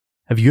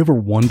Have you ever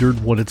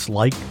wondered what it's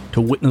like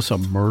to witness a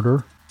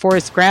murder?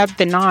 Forrest grabbed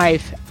the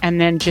knife and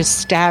then just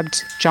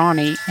stabbed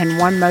Johnny in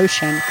one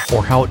motion.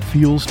 Or how it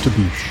feels to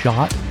be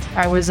shot?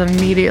 I was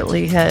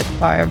immediately hit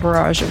by a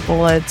barrage of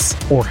bullets.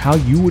 Or how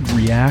you would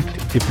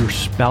react if your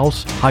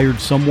spouse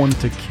hired someone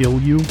to kill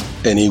you?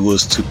 And he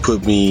was to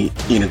put me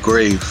in a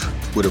grave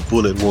with a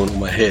bullet wound on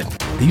my head.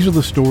 These are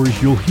the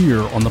stories you'll hear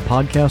on the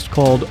podcast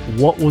called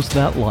What Was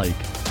That Like?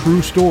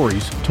 True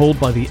stories told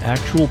by the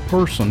actual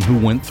person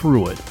who went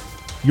through it.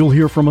 You'll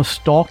hear from a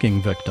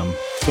stalking victim.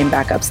 Came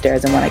back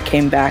upstairs, and when I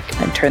came back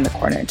and turned the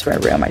corner into my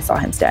room, I saw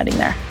him standing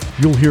there.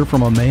 You'll hear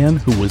from a man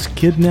who was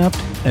kidnapped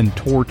and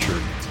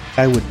tortured.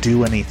 I would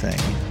do anything,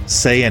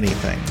 say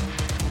anything,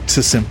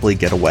 to simply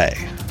get away.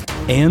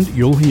 And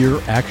you'll hear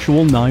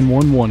actual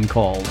 911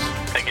 calls.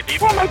 Take a deep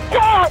breath. Oh my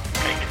God!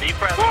 Take a deep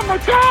breath. Oh my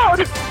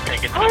God! Take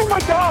a deep Oh my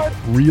God!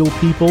 Real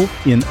people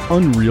in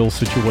unreal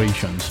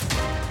situations.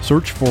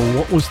 Search for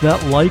What Was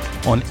That Like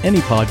on any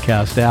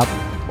podcast app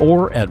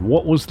or at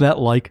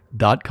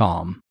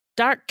whatwasthatlike.com.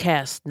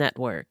 Darkcast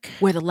Network,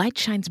 where the light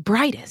shines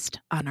brightest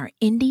on our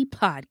indie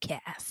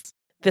podcasts.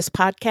 This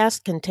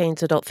podcast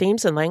contains adult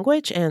themes and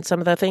language, and some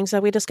of the things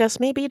that we discuss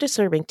may be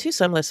disturbing to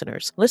some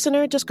listeners.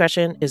 Listener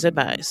discretion is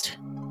advised.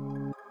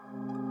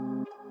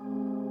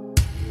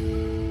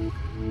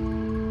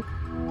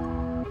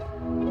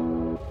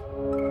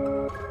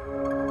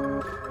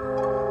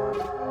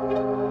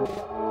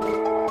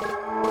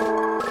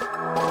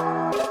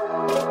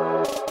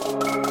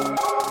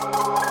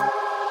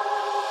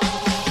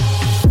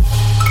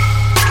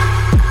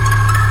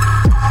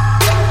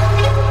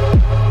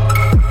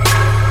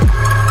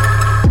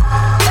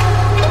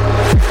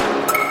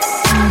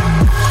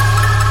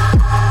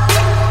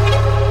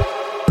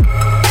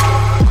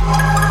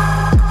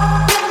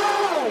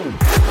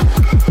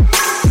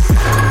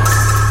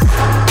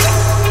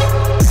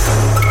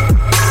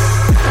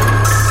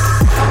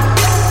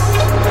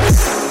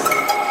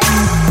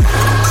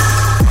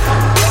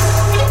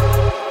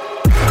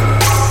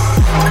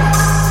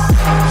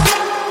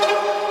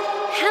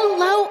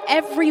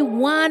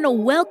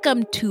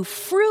 Welcome to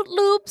Fruit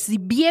Loops.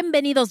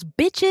 Bienvenidos,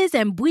 bitches,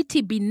 and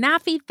buiti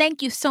binafi.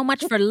 Thank you so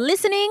much for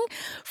listening.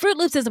 Fruit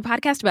Loops is a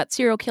podcast about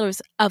serial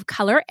killers of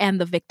color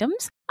and the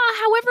victims.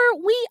 However,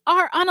 we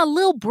are on a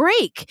little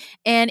break.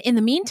 And in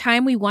the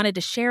meantime, we wanted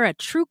to share a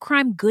true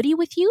crime goodie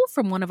with you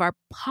from one of our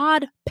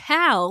pod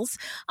pals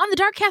on the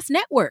Darkcast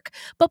Network.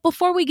 But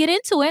before we get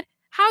into it,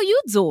 how you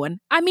doing?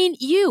 I mean,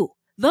 you.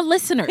 The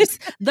listeners,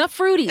 the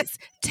fruities,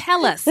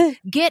 tell us,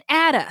 get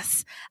at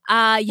us.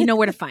 You know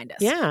where to find us.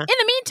 Yeah. In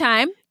the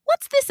meantime,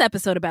 what's this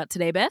episode about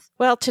today, Beth?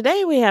 Well,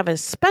 today we have a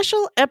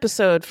special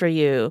episode for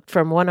you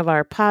from one of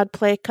our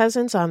Podplay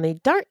cousins on the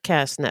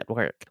Darkcast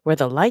Network, where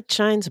the light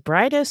shines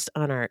brightest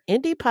on our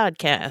indie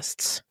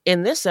podcasts.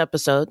 In this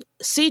episode,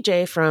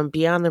 CJ from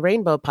Beyond the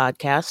Rainbow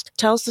podcast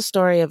tells the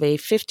story of a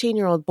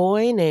 15-year-old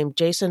boy named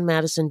Jason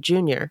Madison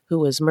Jr., who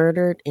was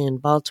murdered in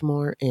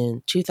Baltimore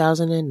in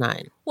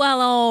 2009.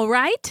 Well, all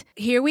right.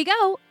 Here we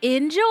go.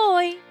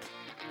 Enjoy.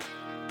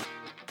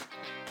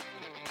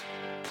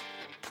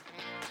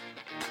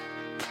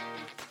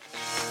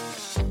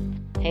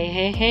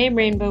 Hey,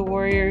 Rainbow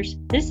Warriors.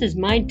 This is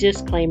my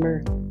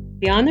disclaimer.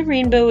 Beyond the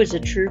Rainbow is a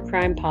true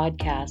crime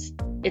podcast.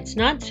 It's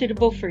not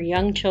suitable for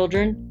young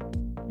children,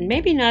 and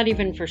maybe not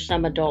even for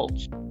some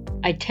adults.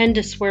 I tend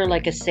to swear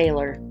like a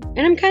sailor, and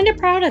I'm kind of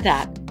proud of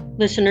that.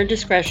 Listener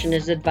discretion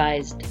is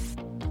advised.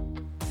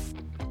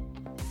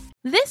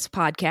 This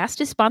podcast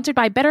is sponsored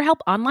by BetterHelp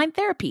Online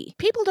Therapy.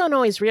 People don't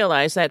always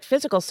realize that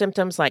physical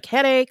symptoms like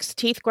headaches,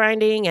 teeth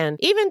grinding, and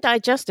even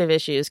digestive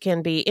issues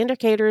can be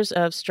indicators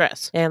of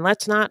stress. And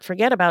let's not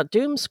forget about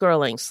doom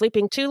scrolling,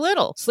 sleeping too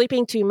little,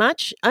 sleeping too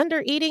much,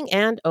 undereating,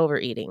 and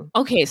overeating.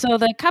 Okay, so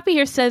the copy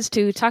here says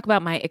to talk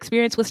about my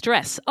experience with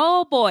stress.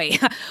 Oh boy,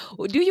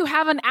 do you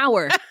have an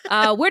hour?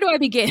 Where do I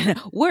begin?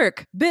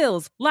 Work,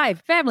 bills,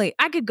 life, family.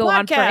 I could go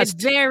on for a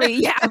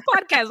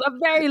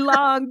very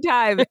long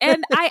time.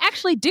 And I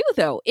actually do,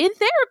 though, in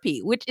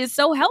therapy, which is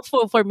so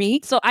helpful for me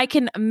so I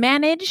can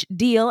manage,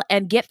 deal,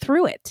 and get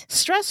through it.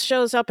 Stress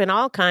shows up in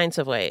all kinds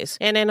of ways.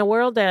 And in a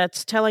world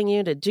that's telling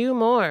you to do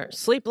more,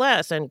 sleep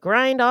less, and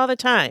grind all the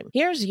time,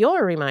 here's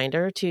your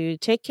reminder to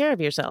take care of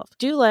yourself,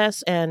 do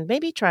less, and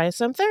maybe try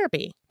some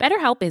therapy.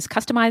 BetterHelp is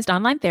customized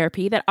online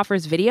therapy that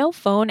offers video,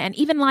 phone, and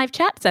even live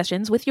chat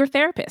sessions with your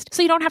therapist,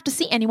 so you don't have to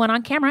see anyone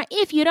on camera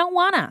if you don't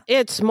wanna.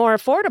 It's more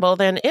affordable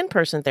than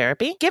in-person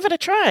therapy. Give it a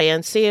try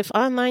and see if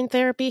online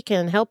therapy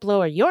can help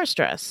lower your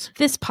stress.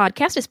 This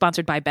podcast is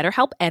sponsored by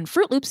BetterHelp, and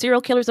Fruit Loop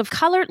Serial Killers of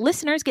Color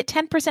listeners get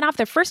 10% off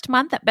their first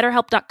month at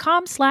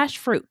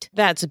betterhelp.com/fruit.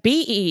 That's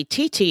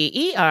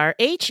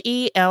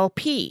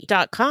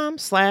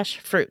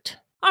BETTERHELP.com/fruit.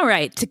 All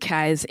right,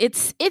 guys,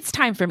 it's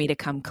time for me to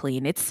come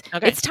clean. It's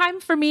time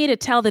for me to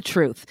tell the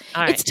truth.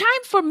 All right. It's time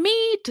for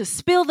me to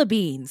spill the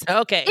beans.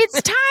 Okay.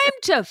 It's time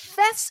to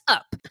fess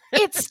up.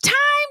 It's time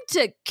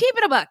to keep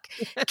it a buck.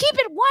 Keep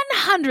it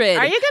 100.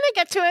 Are you going to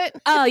get to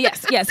it? Oh,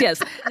 yes.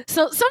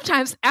 So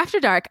sometimes after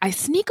dark, I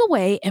sneak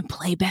away and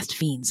play Best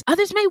Fiends.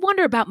 Others may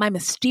wonder about my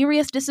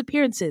mysterious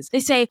disappearances.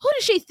 They say, who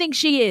does she think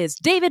she is?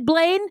 David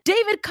Blaine?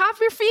 David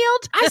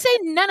Copperfield? I say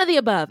none of the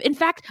above. In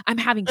fact, I'm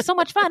having so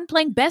much fun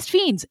playing Best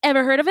Fiends.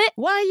 Ever heard of it?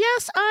 Why,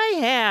 yes, I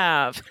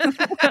have.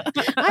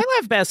 I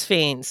love Best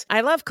Fiends.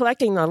 I love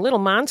collecting the little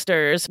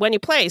monsters when you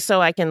play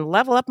so I can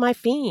level up my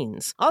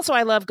fiends. Also,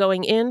 I love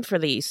going in for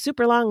the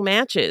super long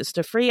matches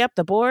to free up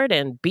the board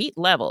and beat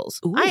levels.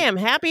 Ooh. I am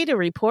happy to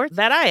report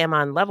that I am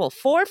on level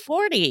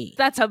 440.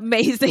 That's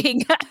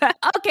amazing.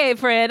 Okay,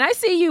 friend, I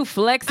see you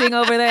flexing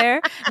over there.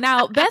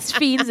 Now, Best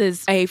Fiends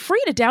is a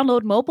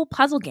free-to-download mobile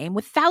puzzle game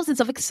with thousands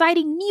of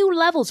exciting new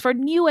levels for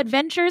new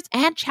adventures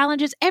and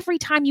challenges every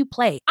time you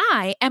play.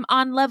 I am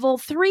on level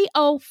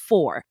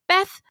 304.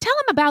 Beth, tell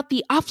him about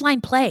the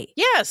offline play.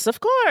 Yes, of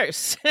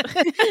course.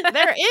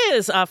 There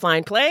is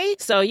offline play,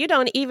 so you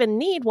don't even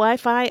need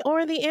Wi-Fi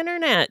or the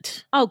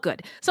internet. Oh,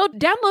 good. So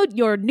download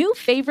your new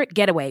favorite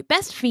getaway,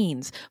 Best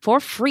Fiends, for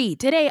free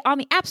today on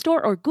the App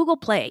Store or Google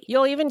Play.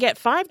 You'll even get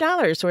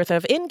 $5 worth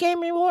of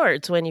in-game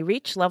rewards when you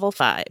reach level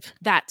 5.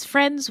 That's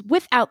friends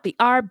without the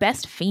R,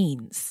 Best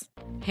Fiends.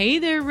 Hey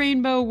there,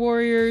 Rainbow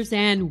Warriors,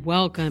 and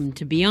welcome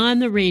to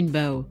Beyond the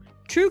Rainbow,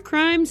 True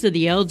Crimes of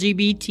the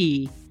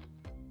LGBT.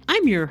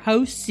 I'm your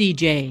host,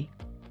 CJ.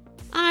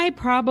 I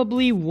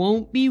probably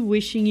won't be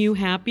wishing you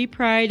happy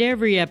Pride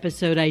every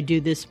episode I do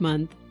this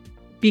month,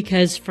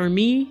 because for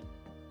me,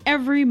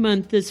 every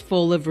month is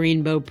full of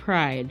Rainbow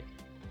Pride.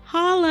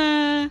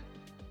 Holla!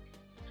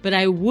 But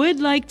I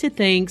would like to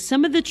thank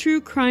some of the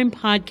True Crime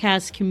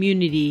Podcast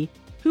community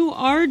who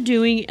are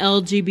doing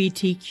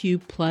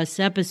LGBTQ plus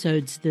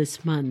episodes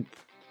this month.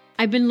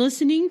 I've been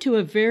listening to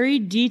a very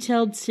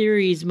detailed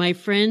series my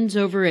friends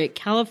over at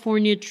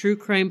California True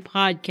Crime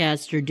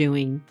Podcast are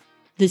doing.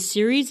 The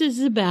series is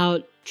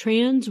about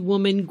trans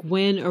woman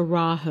Gwen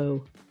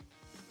Araujo.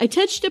 I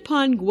touched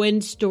upon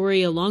Gwen's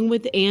story along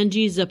with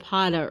Angie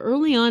Zapata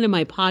early on in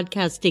my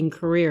podcasting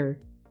career.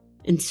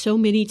 And so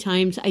many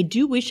times I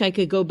do wish I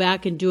could go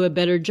back and do a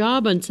better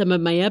job on some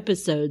of my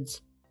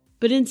episodes.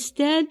 But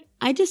instead,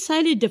 I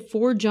decided to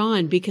forge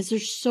on because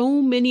there's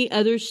so many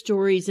other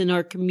stories in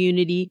our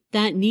community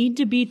that need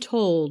to be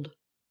told.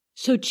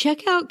 So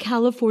check out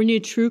California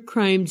True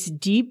Crime's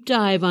deep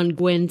dive on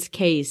Gwen's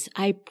case.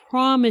 I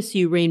promise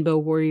you, Rainbow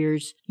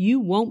Warriors, you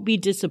won't be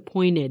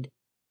disappointed.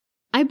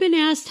 I've been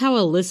asked how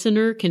a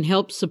listener can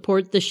help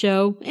support the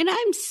show, and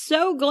I'm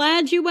so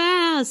glad you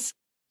asked.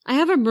 I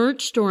have a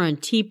merch store on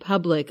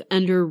TeePublic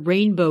under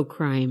Rainbow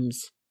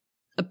Crimes.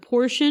 A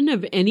portion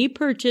of any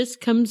purchase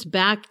comes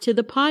back to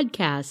the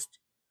podcast.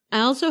 I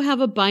also have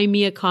a Buy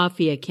Me a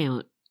Coffee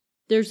account.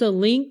 There's a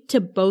link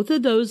to both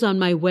of those on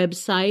my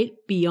website,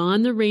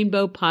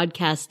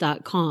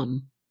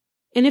 beyondtherainbowpodcast.com.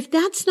 And if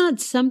that's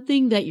not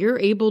something that you're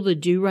able to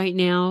do right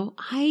now,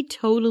 I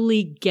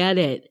totally get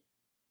it.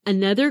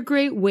 Another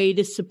great way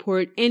to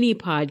support any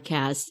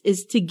podcast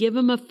is to give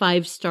them a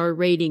 5-star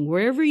rating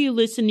wherever you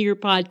listen to your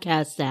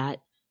podcasts at.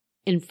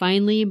 And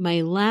finally,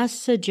 my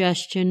last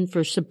suggestion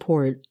for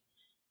support.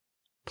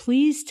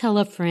 Please tell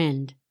a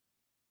friend.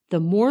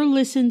 The more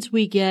listens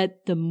we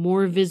get, the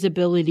more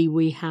visibility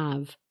we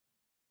have.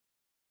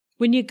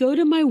 When you go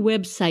to my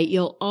website,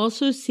 you'll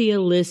also see a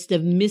list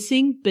of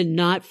missing but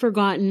not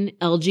forgotten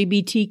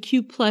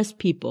LGBTQ plus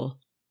people.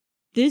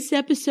 This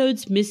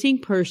episode's missing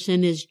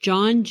person is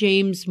John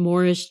James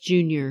Morris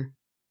Jr.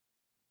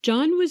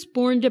 John was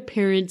born to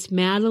parents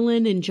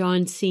Madeline and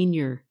John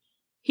Sr.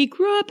 He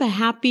grew up a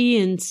happy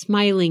and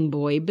smiling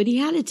boy, but he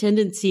had a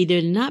tendency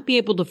to not be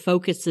able to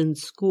focus in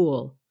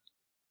school.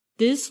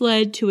 This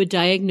led to a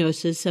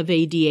diagnosis of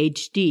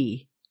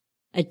ADHD,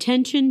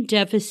 Attention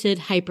Deficit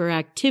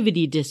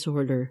Hyperactivity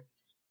Disorder.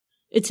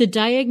 It's a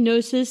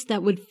diagnosis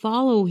that would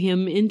follow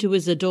him into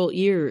his adult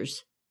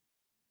years.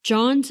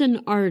 John's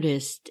an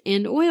artist,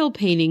 and oil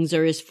paintings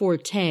are his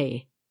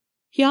forte.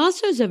 He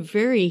also is a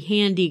very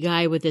handy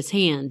guy with his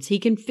hands. He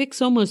can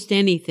fix almost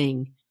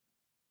anything.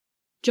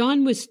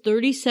 John was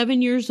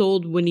 37 years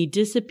old when he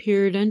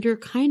disappeared under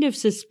kind of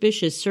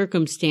suspicious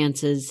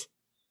circumstances.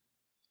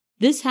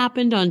 This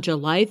happened on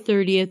July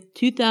 30th,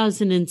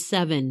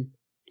 2007,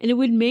 and it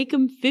would make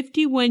him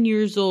 51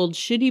 years old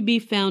should he be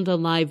found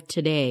alive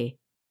today.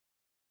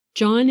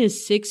 John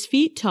is 6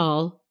 feet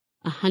tall,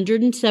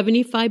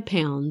 175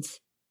 pounds.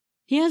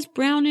 He has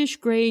brownish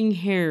graying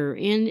hair,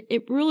 and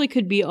it really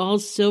could be all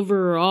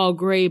silver or all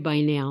gray by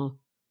now.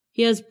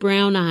 He has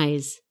brown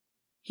eyes.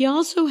 He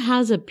also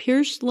has a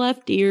pierced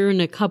left ear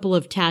and a couple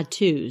of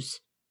tattoos.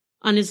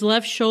 On his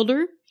left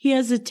shoulder, he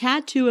has a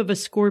tattoo of a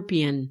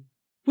scorpion,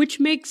 which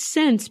makes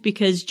sense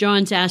because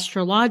John's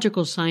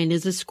astrological sign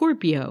is a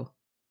Scorpio.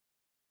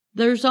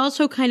 There's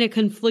also kind of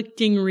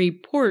conflicting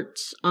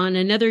reports on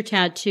another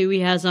tattoo he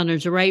has on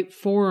his right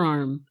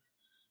forearm.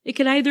 It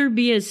could either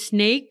be a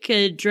snake,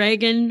 a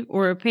dragon,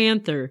 or a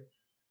panther,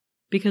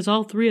 because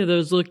all three of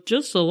those look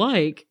just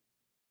alike.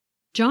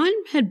 John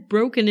had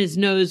broken his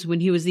nose when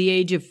he was the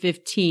age of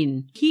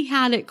 15. He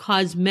had it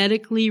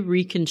cosmetically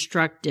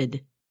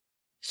reconstructed.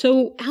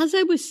 So, as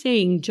I was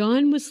saying,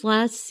 John was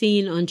last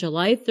seen on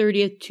July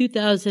 30th,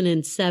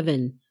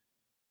 2007.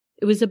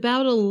 It was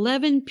about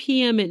 11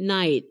 p.m. at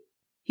night.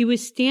 He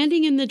was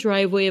standing in the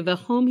driveway of a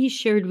home he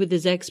shared with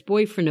his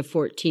ex-boyfriend of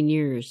 14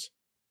 years.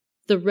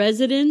 The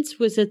residence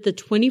was at the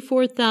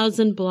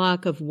 24,000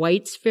 block of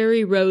Whites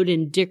Ferry Road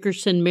in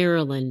Dickerson,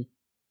 Maryland.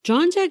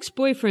 John's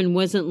ex-boyfriend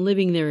wasn't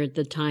living there at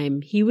the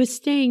time. He was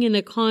staying in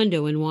a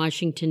condo in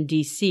Washington,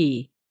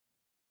 D.C.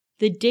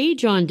 The day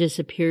John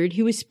disappeared,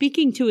 he was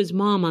speaking to his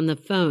mom on the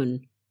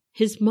phone.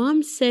 His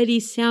mom said he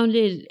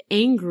sounded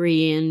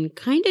angry and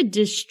kind of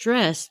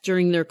distressed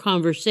during their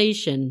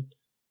conversation.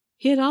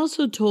 He had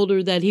also told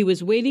her that he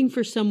was waiting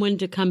for someone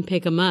to come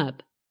pick him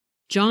up.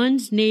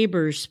 John's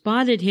neighbor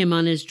spotted him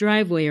on his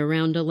driveway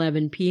around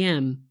 11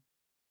 p.m.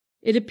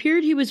 It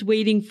appeared he was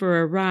waiting for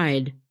a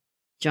ride.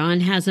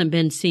 John hasn't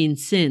been seen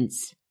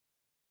since.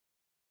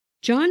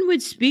 John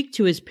would speak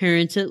to his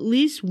parents at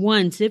least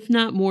once, if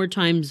not more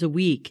times a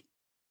week.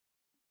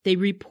 They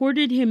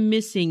reported him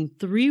missing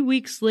 3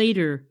 weeks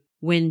later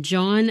when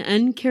John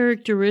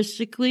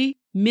uncharacteristically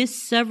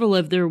missed several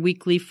of their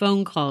weekly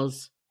phone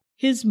calls.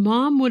 His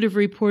mom would have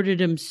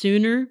reported him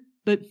sooner,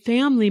 but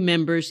family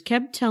members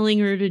kept telling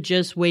her to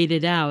just wait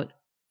it out.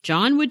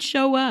 John would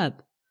show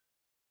up.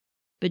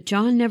 But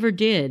John never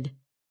did.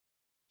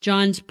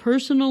 John's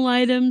personal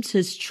items,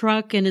 his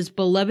truck, and his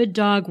beloved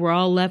dog were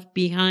all left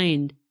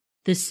behind.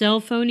 The cell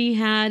phone he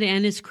had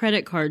and his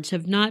credit cards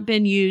have not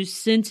been used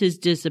since his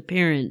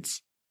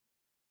disappearance.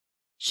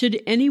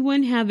 Should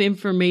anyone have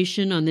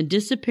information on the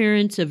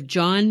disappearance of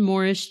John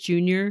Morris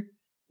Jr.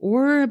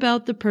 or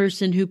about the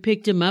person who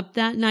picked him up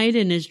that night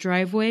in his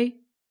driveway,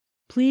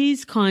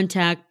 please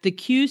contact the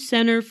Q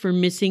Center for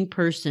Missing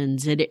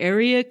Persons at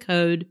area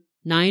code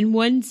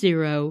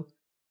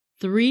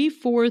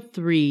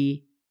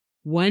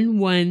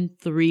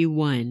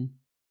 910-343-1131.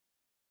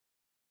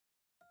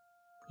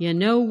 You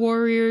know,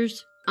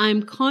 warriors,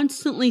 I'm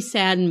constantly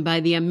saddened by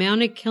the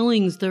amount of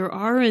killings there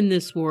are in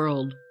this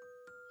world.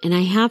 And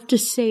I have to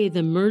say,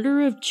 the murder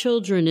of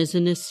children is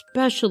an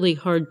especially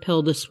hard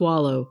pill to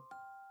swallow.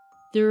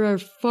 There are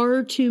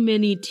far too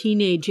many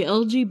teenage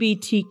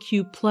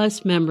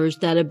LGBTQ+ members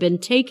that have been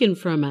taken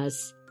from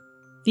us.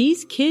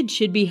 These kids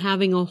should be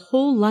having a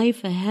whole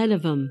life ahead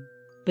of them.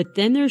 But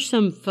then there's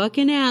some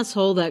fucking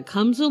asshole that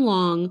comes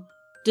along,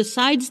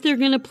 decides they're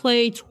gonna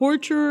play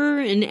torturer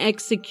and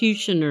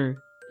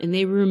executioner, and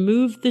they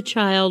remove the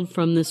child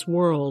from this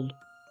world.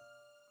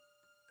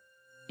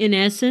 In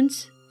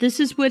essence, this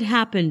is what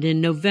happened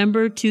in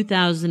November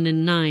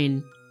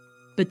 2009.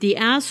 But the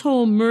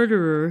asshole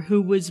murderer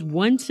who was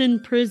once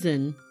in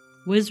prison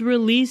was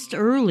released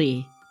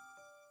early.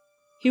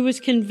 He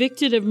was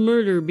convicted of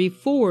murder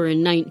before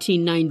in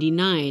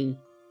 1999,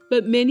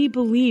 but many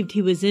believed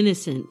he was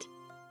innocent.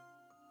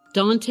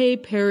 Dante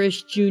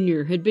Parrish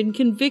Jr. had been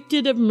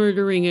convicted of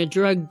murdering a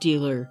drug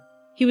dealer.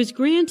 He was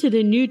granted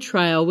a new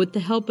trial with the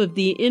help of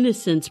the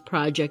Innocence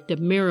Project of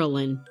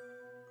Maryland.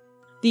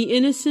 The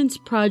Innocence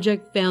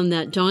Project found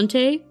that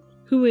Dante,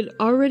 who had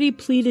already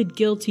pleaded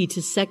guilty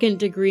to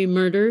second-degree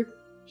murder,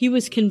 he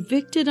was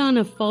convicted on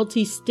a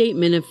faulty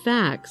statement of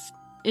facts,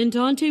 and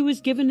Dante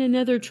was given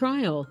another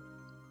trial.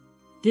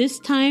 This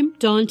time,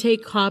 Dante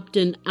copped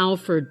an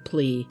Alford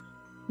plea,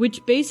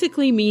 which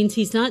basically means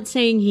he's not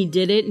saying he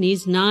did it and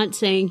he's not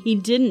saying he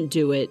didn't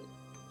do it.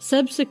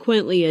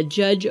 Subsequently, a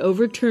judge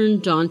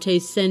overturned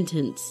Dante's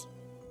sentence.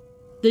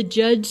 The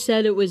judge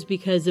said it was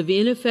because of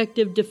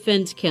ineffective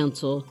defense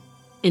counsel,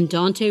 and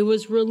Dante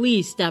was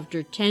released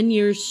after 10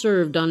 years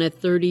served on a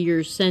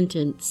 30-year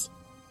sentence.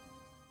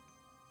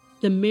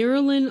 The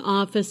Maryland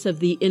office of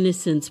the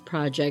Innocence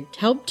Project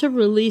helped to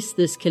release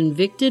this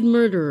convicted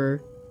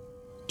murderer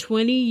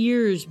 20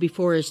 years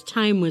before his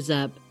time was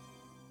up.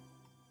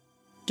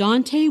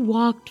 Dante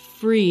walked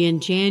free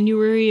in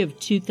January of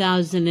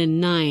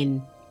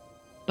 2009.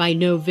 By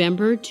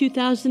November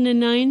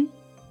 2009,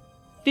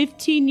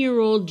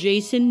 15-year-old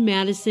Jason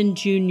Madison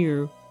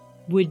Jr.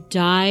 would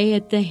die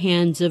at the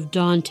hands of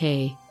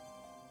Dante.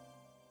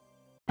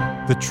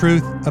 The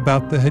truth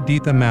about the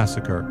Haditha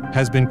massacre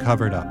has been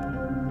covered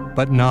up,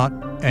 but not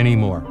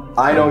anymore.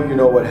 I know you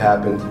know what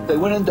happened. They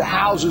went into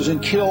houses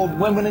and killed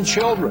women and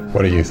children.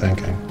 What are you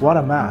thinking? What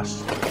a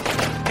mess.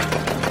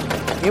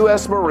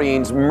 U.S.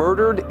 Marines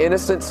murdered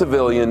innocent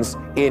civilians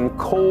in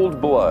cold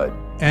blood.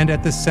 And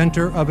at the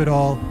center of it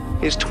all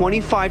is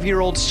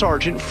 25-year-old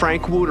Sergeant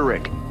Frank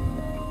Wuterich.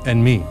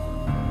 And me.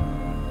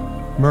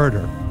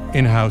 Murder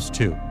in House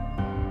 2.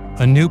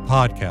 A new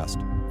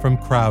podcast from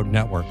Crowd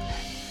Network.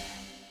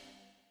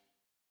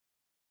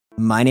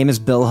 My name is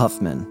Bill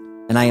Huffman,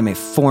 and I am a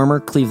former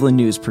Cleveland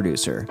news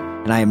producer,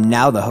 and I am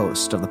now the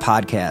host of the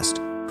podcast,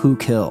 Who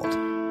Killed?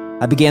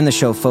 I began the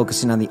show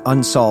focusing on the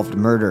unsolved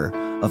murder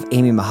of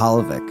Amy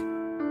Mihaljevic,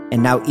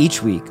 and now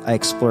each week I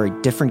explore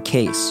a different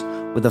case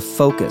with a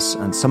focus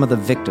on some of the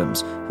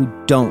victims who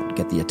don't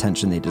get the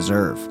attention they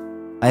deserve.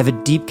 I have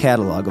a deep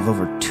catalog of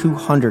over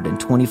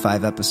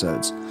 225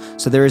 episodes,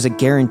 so there is a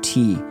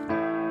guarantee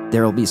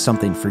there will be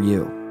something for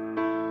you.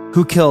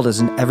 Who Killed is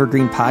an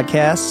Evergreen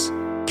Podcasts,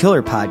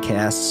 Killer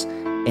Podcasts,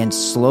 and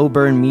Slow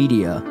Burn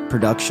Media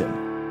production.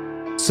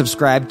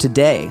 Subscribe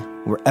today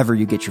wherever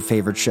you get your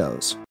favorite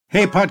shows.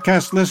 Hey,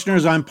 podcast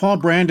listeners, I'm Paul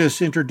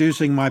Brandis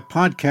introducing my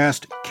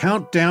podcast,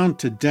 Countdown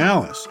to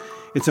Dallas.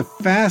 It's a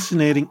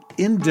fascinating,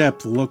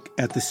 in-depth look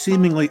at the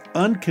seemingly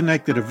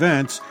unconnected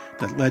events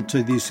that led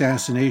to the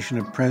assassination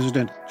of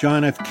President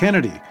John F.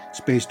 Kennedy. It's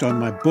based on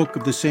my book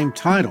of the same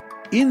title.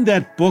 In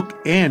that book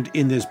and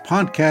in this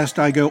podcast,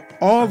 I go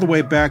all the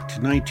way back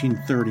to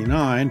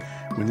 1939,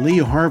 when Lee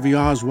Harvey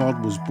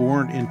Oswald was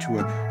born into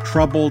a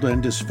troubled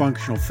and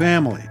dysfunctional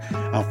family.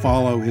 I'll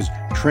follow his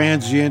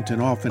transient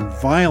and often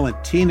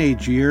violent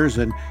teenage years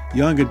and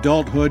young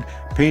adulthood,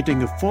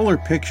 painting a fuller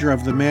picture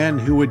of the man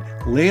who would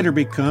later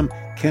become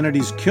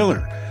Kennedy's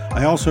killer.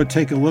 I also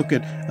take a look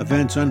at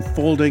events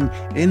unfolding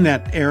in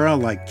that era,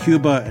 like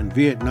Cuba and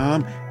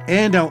Vietnam,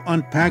 and I'll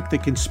unpack the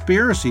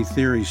conspiracy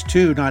theories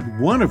too, not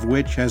one of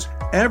which has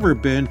ever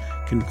been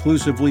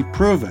conclusively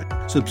proven.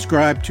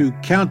 Subscribe to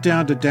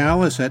Countdown to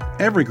Dallas at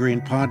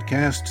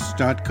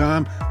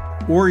evergreenpodcasts.com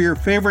or your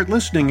favorite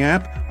listening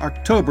app,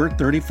 October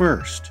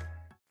 31st.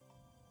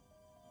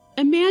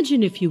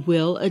 Imagine, if you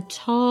will, a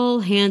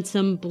tall,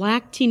 handsome,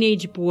 black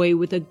teenage boy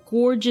with a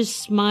gorgeous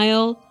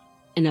smile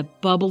and a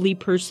bubbly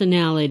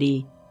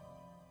personality.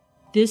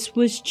 This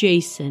was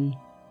Jason.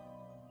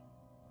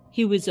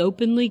 He was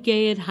openly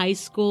gay at high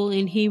school,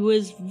 and he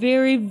was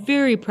very,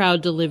 very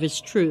proud to live his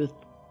truth.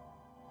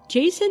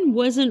 Jason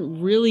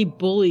wasn't really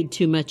bullied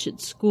too much at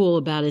school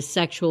about his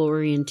sexual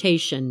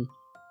orientation,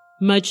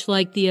 much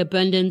like the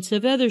abundance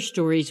of other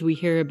stories we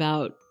hear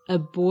about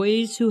of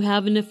boys who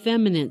have an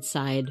effeminate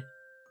side.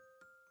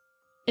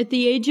 At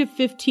the age of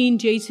 15,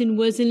 Jason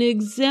was an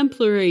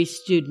exemplary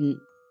student.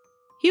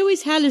 He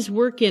always had his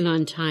work in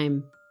on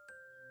time,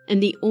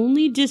 and the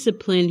only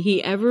discipline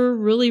he ever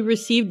really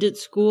received at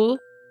school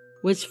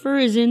was for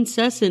his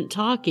incessant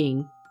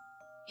talking.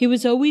 He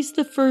was always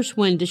the first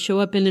one to show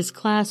up in his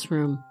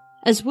classroom,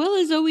 as well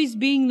as always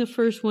being the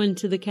first one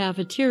to the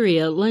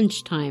cafeteria at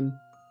lunchtime.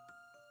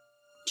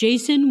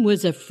 Jason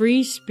was a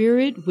free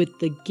spirit with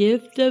the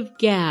gift of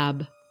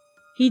gab.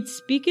 He'd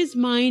speak his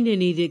mind,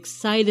 and he'd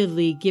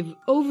excitedly give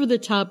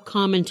over-the-top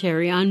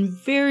commentary on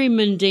very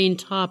mundane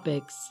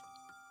topics.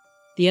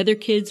 The other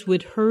kids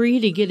would hurry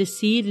to get a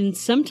seat and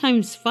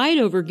sometimes fight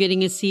over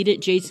getting a seat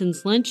at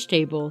Jason's lunch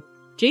table.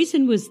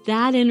 Jason was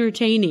that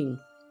entertaining.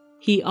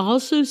 He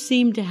also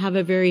seemed to have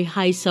a very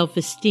high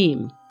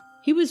self-esteem.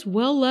 He was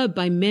well loved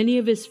by many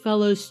of his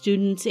fellow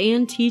students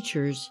and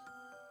teachers.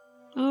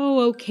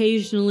 Oh,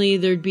 occasionally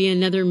there'd be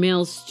another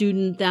male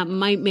student that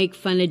might make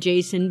fun of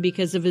Jason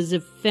because of his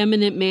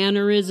effeminate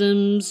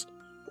mannerisms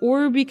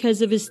or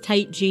because of his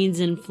tight jeans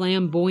and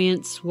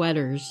flamboyant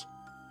sweaters.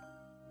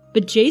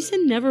 But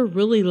Jason never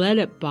really let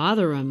it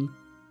bother him,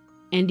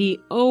 and he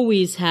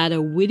always had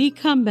a witty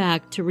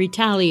comeback to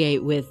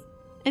retaliate with,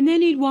 and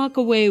then he'd walk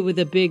away with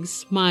a big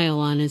smile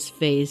on his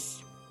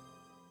face.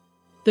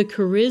 The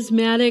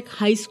charismatic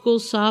high school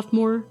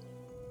sophomore,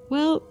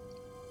 well,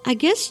 I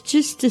guess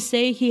just to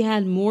say he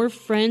had more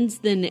friends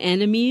than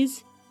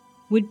enemies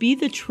would be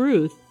the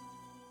truth.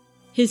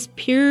 His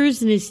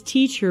peers and his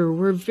teacher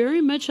were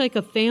very much like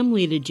a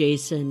family to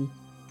Jason.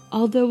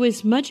 Although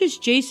as much as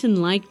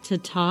Jason liked to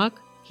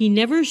talk, he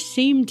never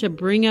seemed to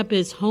bring up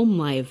his home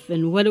life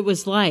and what it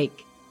was like.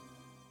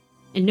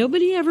 And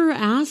nobody ever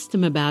asked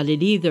him about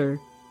it either.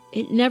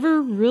 It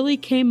never really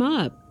came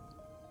up.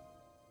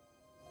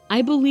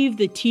 I believe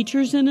the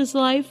teachers in his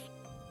life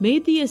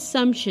made the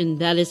assumption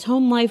that his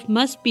home life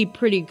must be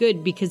pretty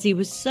good because he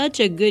was such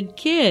a good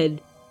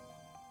kid.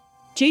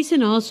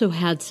 Jason also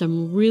had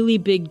some really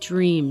big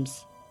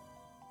dreams,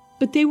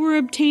 but they were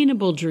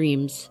obtainable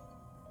dreams.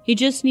 He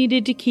just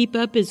needed to keep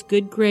up his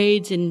good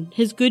grades and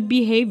his good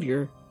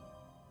behavior.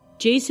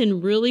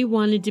 Jason really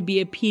wanted to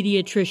be a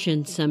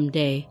pediatrician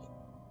someday.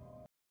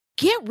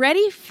 Get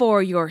ready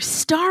for your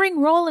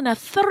starring role in a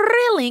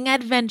thrilling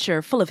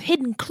adventure full of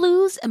hidden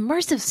clues,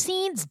 immersive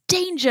scenes,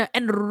 danger,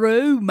 and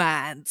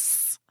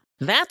romance.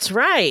 That's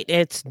right.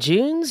 It's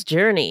June's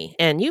Journey,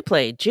 and you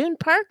play June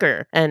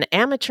Parker, an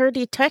amateur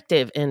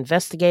detective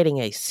investigating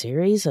a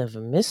series of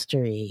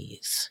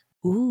mysteries.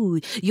 Ooh,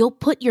 you'll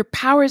put your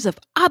powers of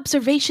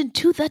observation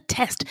to the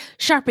test,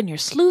 sharpen your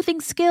sleuthing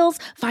skills,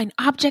 find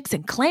objects,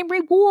 and claim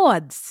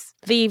rewards.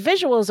 The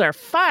visuals are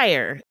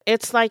fire.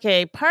 It's like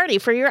a party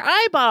for your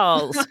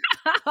eyeballs.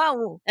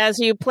 As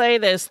you play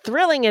this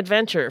thrilling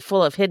adventure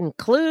full of hidden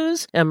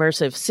clues,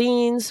 immersive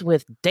scenes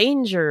with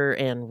danger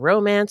and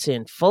romance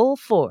in full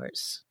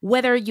force.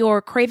 Whether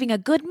you're craving a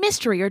good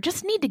mystery or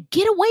just need to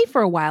get away for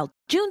a while,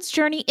 June's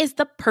Journey is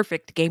the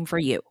perfect game for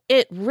you.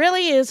 It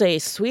really is a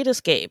sweet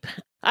escape.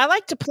 I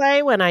like to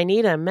play when I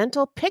need a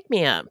mental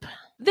pick-me-up.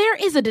 There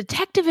is a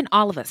detective in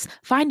all of us.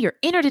 Find your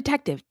inner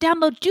detective.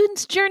 Download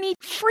June's Journey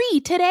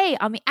free today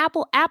on the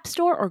Apple App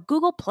Store or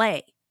Google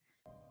Play.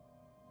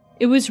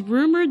 It was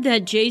rumored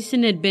that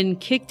Jason had been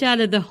kicked out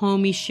of the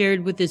home he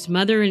shared with his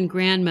mother and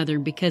grandmother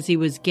because he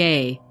was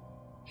gay.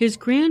 His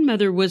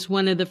grandmother was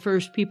one of the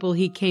first people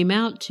he came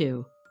out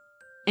to,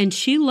 and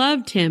she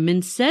loved him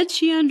and said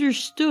she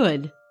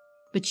understood,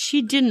 but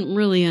she didn't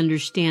really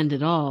understand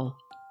at all.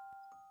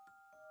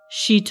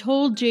 She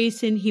told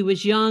Jason he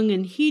was young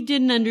and he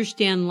didn't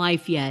understand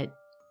life yet.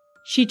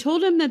 She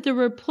told him that there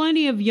were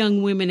plenty of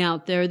young women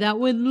out there that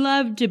would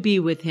love to be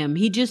with him.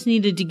 He just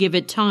needed to give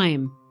it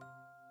time.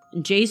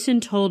 Jason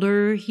told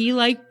her he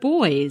liked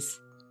boys.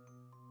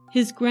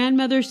 His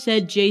grandmother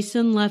said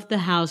Jason left the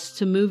house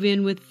to move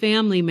in with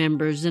family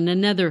members in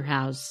another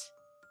house.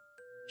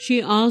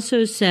 She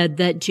also said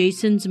that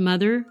Jason's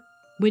mother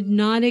would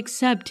not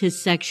accept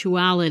his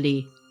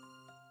sexuality.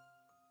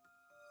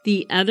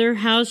 The other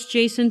house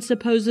Jason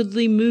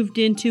supposedly moved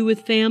into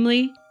with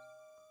family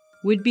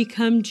would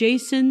become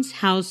Jason's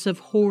house of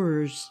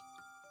horrors.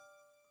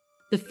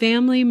 The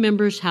family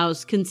member's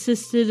house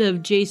consisted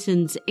of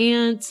Jason's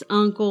aunts,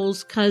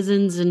 uncles,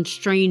 cousins, and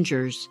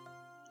strangers.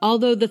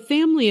 Although the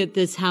family at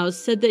this house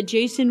said that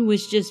Jason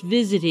was just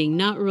visiting,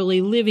 not really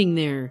living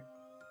there.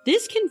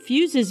 This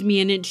confuses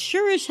me and it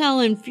sure as hell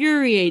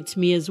infuriates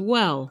me as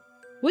well.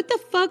 What the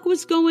fuck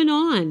was going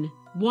on?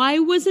 Why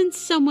wasn't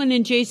someone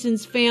in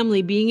Jason's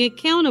family being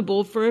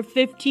accountable for a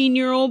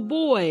 15-year-old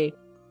boy?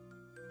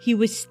 He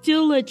was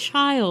still a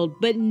child,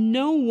 but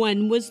no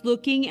one was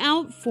looking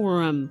out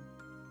for him.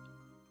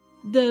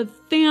 The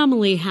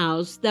family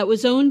house that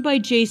was owned by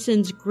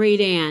Jason's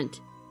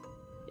great-aunt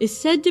is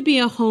said to be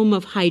a home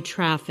of high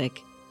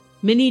traffic,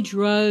 many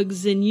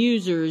drugs and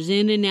users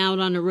in and out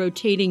on a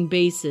rotating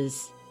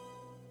basis.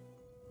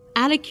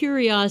 Out of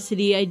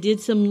curiosity, I did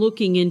some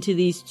looking into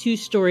these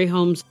 2-story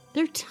homes.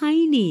 They're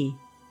tiny.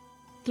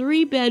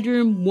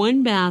 3-bedroom,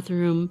 1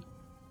 bathroom,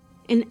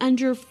 and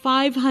under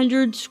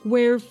 500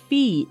 square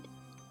feet.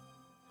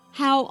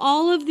 How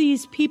all of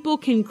these people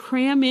can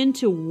cram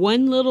into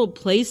one little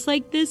place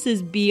like this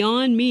is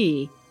beyond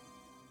me.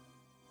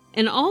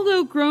 And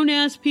although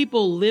grown-ass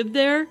people live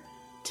there,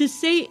 to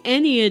say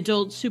any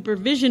adult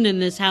supervision in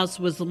this house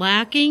was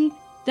lacking,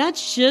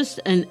 that's just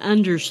an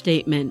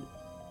understatement.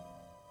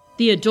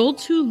 The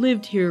adults who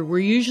lived here were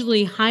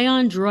usually high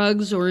on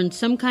drugs or in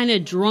some kind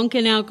of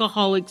drunken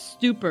alcoholic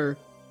stupor.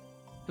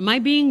 Am I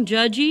being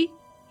judgy?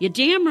 You're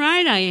damn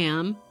right I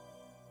am.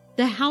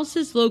 The house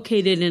is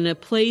located in a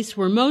place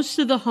where most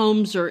of the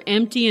homes are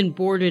empty and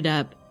boarded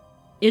up.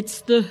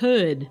 It's the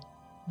hood,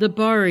 the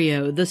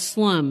barrio, the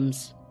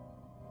slums.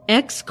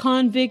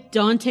 Ex-convict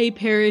Dante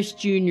Parrish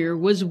Jr.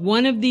 was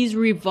one of these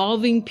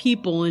revolving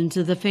people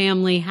into the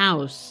family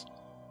house.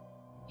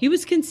 He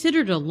was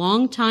considered a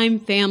longtime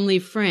family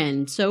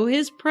friend, so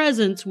his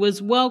presence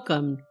was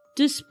welcomed,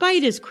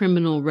 despite his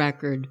criminal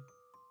record.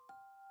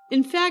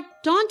 In fact,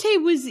 Dante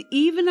was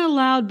even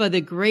allowed by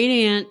the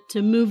great-aunt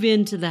to move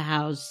into the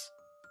house.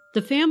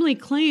 The family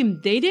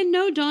claimed they didn't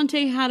know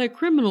Dante had a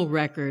criminal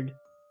record.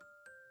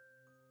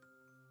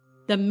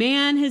 The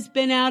man has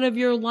been out of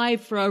your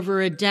life for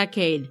over a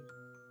decade.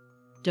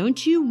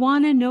 Don't you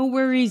want to know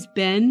where he's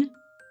been?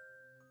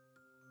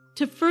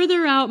 To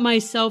further out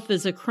myself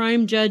as a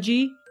crime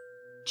judgy,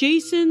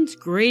 Jason's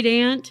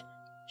great-aunt,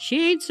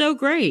 she ain't so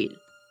great.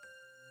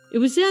 It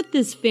was at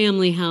this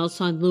family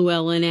house on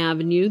Llewellyn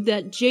Avenue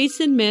that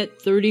Jason met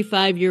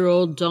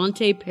 35-year-old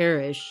Dante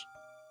Parrish.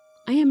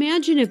 I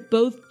imagine if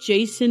both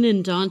Jason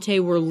and Dante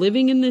were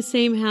living in the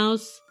same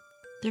house,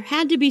 there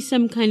had to be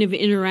some kind of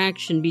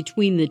interaction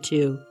between the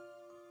two.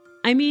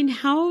 I mean,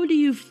 how do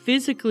you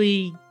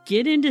physically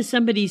get into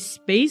somebody's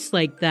space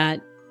like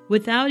that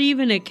without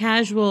even a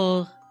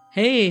casual,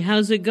 hey,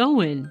 how's it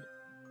going?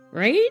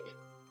 Right?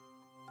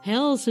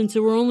 Hell, since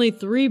there were only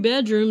 3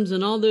 bedrooms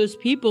and all those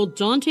people,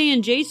 Dante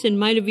and Jason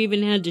might have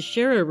even had to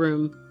share a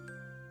room.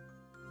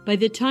 By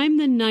the time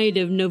the night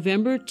of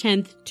November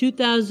 10th,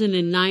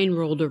 2009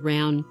 rolled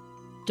around,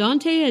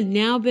 Dante had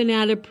now been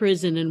out of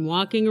prison and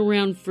walking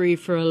around free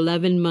for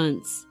 11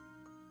 months.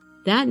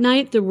 That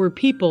night there were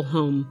people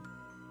home.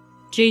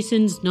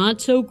 Jason's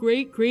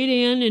not-so-great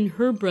great-aunt and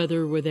her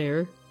brother were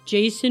there.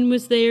 Jason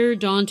was there,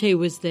 Dante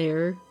was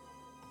there.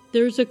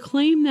 There's a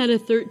claim that a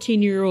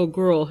 13-year-old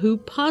girl, who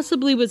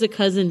possibly was a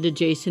cousin to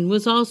Jason,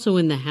 was also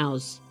in the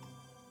house.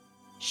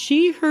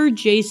 She heard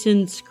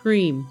Jason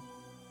scream,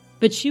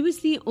 but she was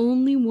the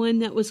only one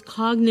that was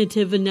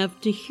cognitive enough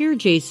to hear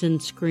Jason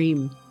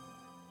scream.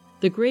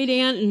 The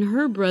great-aunt and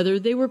her brother,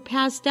 they were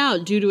passed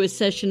out due to a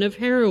session of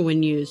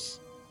heroin use.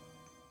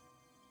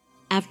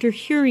 After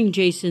hearing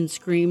Jason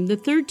scream, the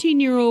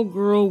 13-year-old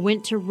girl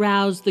went to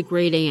rouse the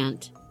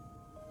great-aunt.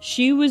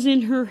 She was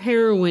in her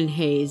heroin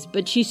haze,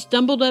 but she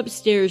stumbled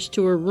upstairs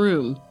to her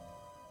room.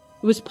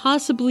 It was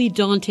possibly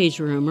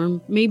Dante's room,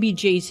 or maybe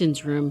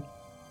Jason's room,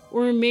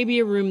 or maybe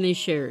a room they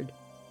shared.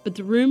 But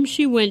the room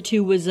she went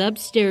to was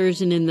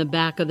upstairs and in the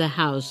back of the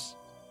house.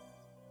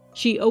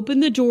 She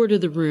opened the door to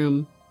the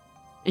room,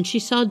 and she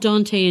saw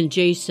Dante and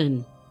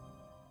Jason.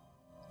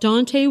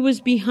 Dante was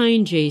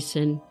behind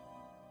Jason,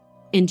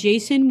 and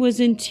Jason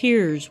was in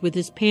tears with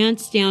his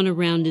pants down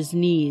around his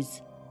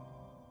knees.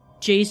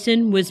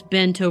 Jason was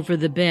bent over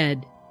the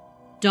bed.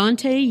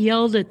 Dante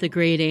yelled at the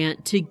great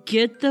aunt to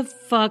get the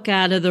fuck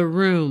out of the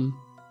room.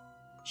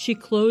 She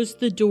closed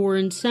the door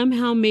and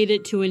somehow made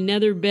it to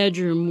another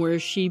bedroom where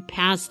she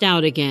passed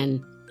out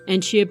again,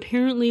 and she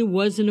apparently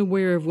wasn't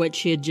aware of what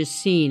she had just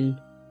seen.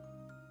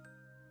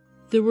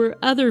 There were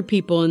other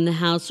people in the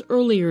house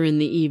earlier in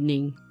the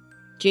evening.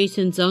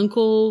 Jason's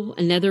uncle,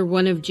 another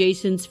one of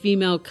Jason's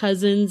female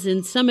cousins,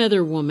 and some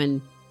other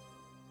woman.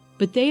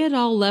 But they had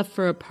all left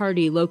for a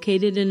party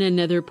located in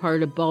another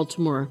part of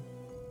Baltimore.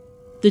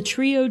 The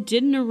trio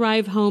didn't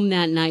arrive home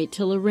that night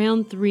till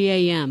around 3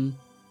 a.m.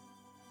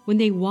 When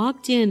they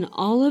walked in,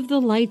 all of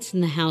the lights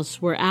in the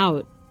house were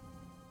out.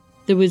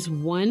 There was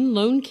one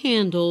lone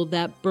candle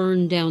that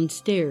burned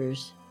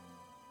downstairs.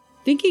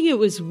 Thinking it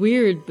was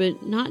weird,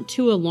 but not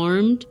too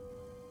alarmed,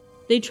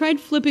 they tried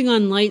flipping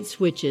on light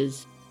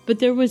switches, but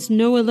there was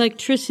no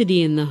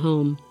electricity in the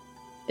home.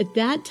 At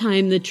that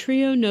time, the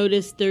trio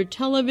noticed their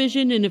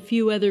television and a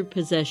few other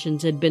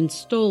possessions had been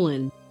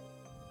stolen.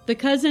 The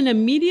cousin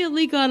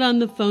immediately got on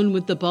the phone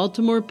with the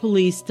Baltimore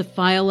police to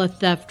file a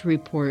theft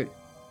report.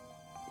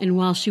 And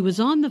while she was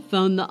on the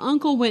phone, the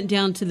uncle went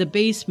down to the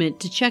basement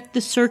to check the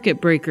circuit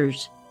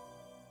breakers.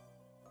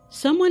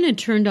 Someone had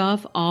turned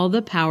off all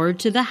the power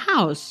to the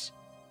house.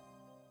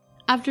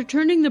 After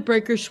turning the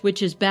breaker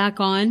switches back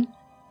on,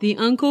 the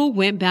uncle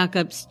went back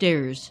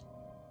upstairs.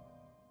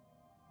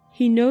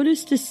 He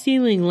noticed a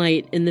ceiling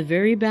light in the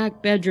very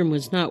back bedroom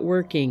was not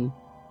working,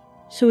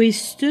 so he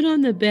stood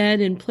on the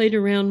bed and played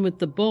around with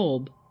the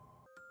bulb.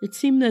 It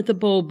seemed that the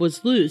bulb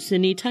was loose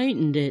and he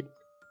tightened it.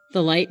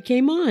 The light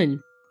came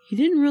on. He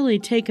didn't really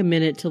take a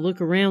minute to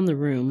look around the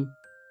room.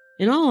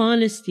 In all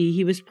honesty,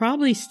 he was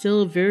probably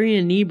still very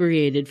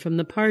inebriated from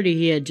the party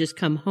he had just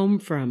come home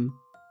from.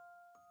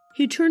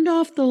 He turned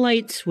off the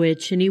light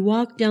switch and he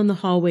walked down the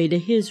hallway to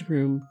his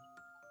room.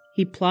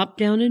 He plopped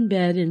down in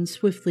bed and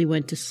swiftly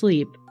went to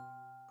sleep.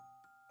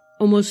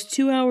 Almost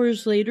 2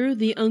 hours later,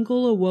 the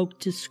uncle awoke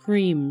to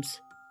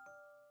screams.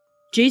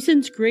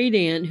 Jason's great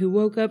aunt, who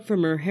woke up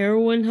from her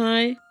heroin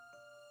high,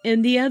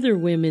 and the other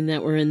women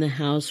that were in the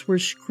house were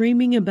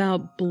screaming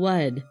about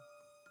blood.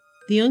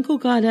 The uncle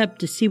got up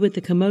to see what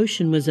the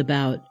commotion was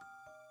about.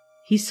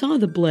 He saw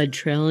the blood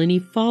trail and he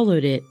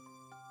followed it.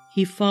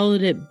 He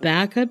followed it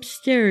back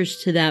upstairs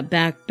to that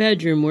back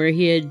bedroom where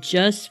he had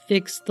just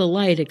fixed the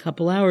light a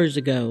couple hours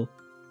ago.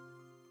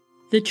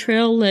 The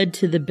trail led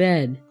to the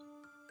bed,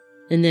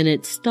 and then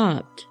it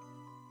stopped.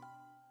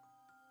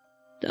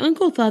 The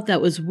uncle thought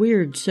that was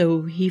weird,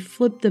 so he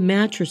flipped the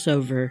mattress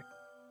over.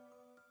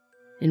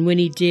 And when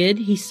he did,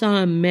 he saw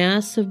a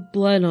mass of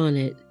blood on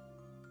it.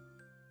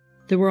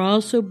 There were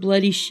also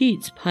bloody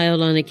sheets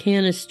piled on a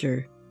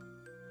canister.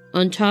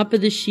 On top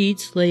of the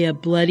sheets lay a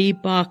bloody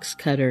box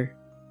cutter.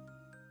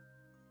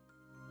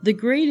 The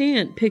great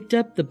aunt picked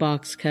up the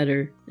box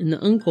cutter, and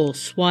the uncle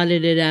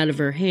swatted it out of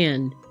her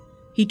hand.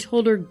 He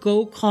told her,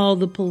 "Go call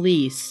the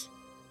police."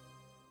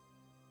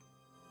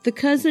 The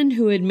cousin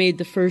who had made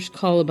the first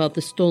call about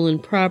the stolen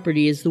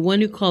property is the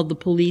one who called the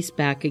police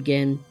back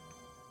again.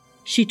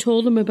 She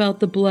told him about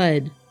the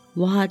blood,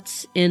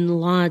 lots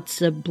and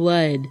lots of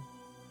blood,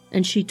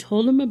 and she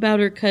told him about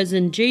her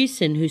cousin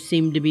Jason, who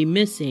seemed to be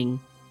missing.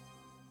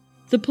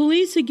 The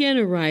police again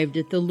arrived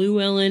at the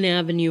Llewellyn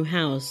Avenue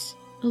house,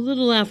 a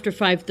little after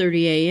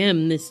 5:30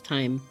 a.m. this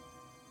time.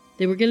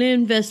 They were going to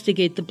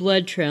investigate the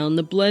blood trail and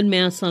the blood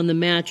mass on the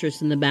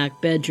mattress in the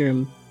back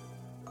bedroom.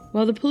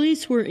 While the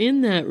police were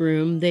in that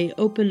room, they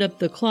opened up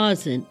the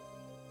closet.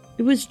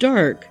 It was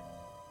dark,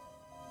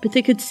 but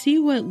they could see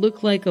what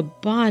looked like a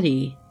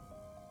body.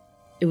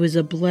 It was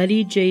a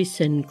bloody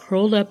Jason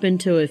curled up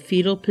into a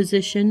fetal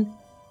position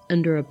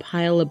under a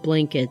pile of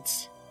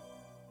blankets.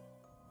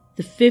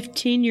 The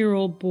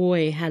 15-year-old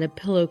boy had a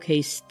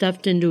pillowcase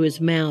stuffed into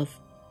his mouth.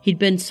 He'd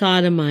been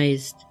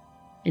sodomized,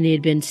 and he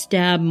had been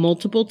stabbed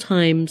multiple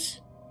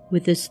times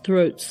with his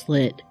throat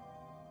slit.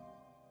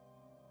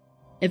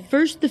 At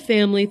first, the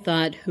family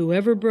thought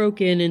whoever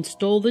broke in and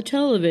stole the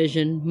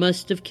television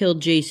must have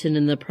killed Jason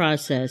in the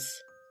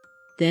process.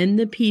 Then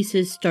the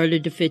pieces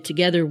started to fit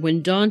together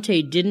when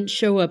Dante didn't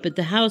show up at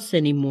the house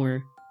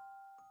anymore.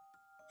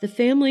 The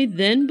family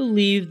then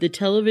believed the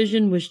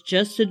television was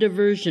just a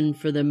diversion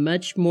for the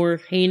much more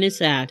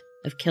heinous act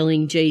of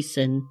killing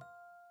Jason.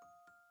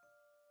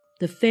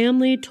 The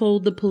family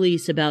told the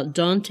police about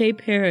Dante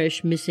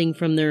Parrish missing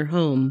from their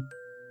home.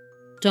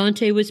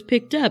 Dante was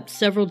picked up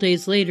several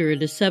days later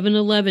at a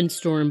 7-Eleven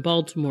store in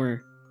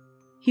Baltimore.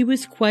 He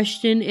was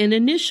questioned, and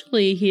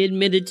initially he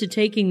admitted to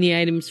taking the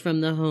items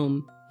from the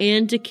home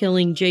and to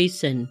killing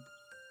Jason.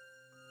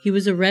 He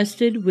was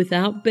arrested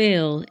without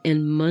bail,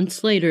 and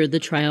months later the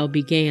trial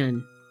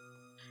began.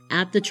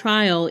 At the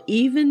trial,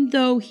 even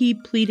though he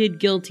pleaded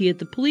guilty at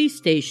the police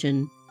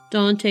station,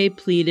 Dante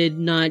pleaded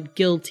not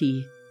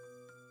guilty.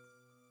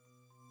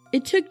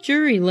 It took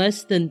jury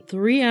less than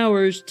 3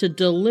 hours to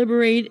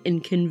deliberate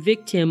and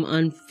convict him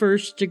on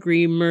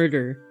first-degree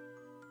murder.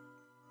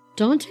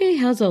 Dante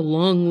has a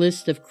long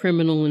list of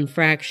criminal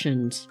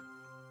infractions.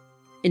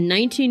 In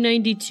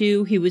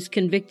 1992, he was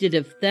convicted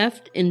of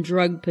theft and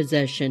drug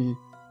possession.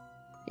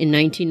 In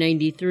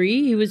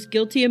 1993, he was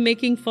guilty of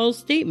making false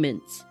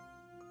statements.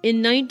 In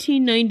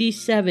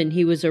 1997,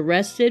 he was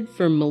arrested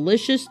for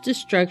malicious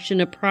destruction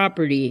of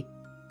property.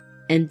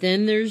 And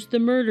then there's the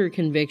murder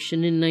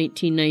conviction in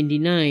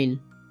 1999.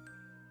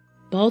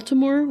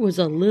 Baltimore was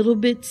a little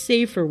bit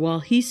safer while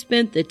he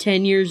spent the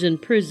 10 years in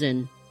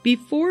prison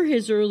before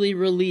his early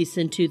release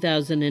in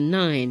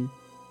 2009.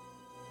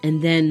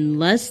 And then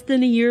less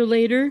than a year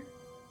later,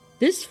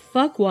 this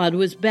fuckwad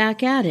was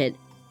back at it,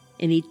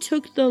 and he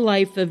took the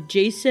life of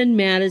Jason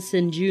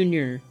Madison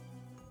Jr.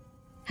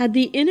 Had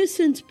the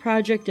Innocence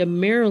Project of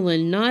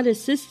Maryland not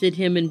assisted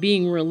him in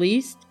being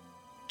released,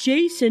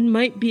 Jason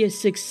might be a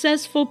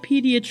successful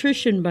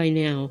pediatrician by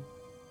now.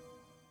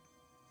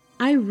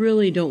 I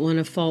really don't want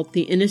to fault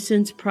the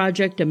Innocence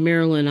Project of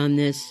Maryland on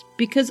this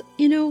because,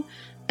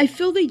 I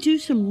feel they do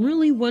some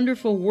really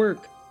wonderful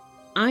work.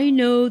 I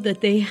know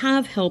that they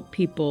have helped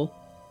people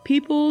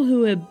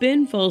who have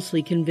been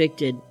falsely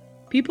convicted,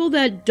 people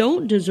that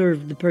don't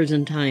deserve the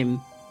prison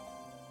time.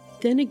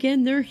 Then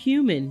again, they're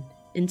human,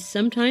 and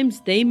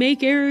sometimes they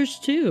make errors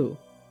too.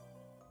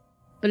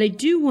 But I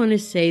do want to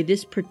say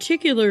this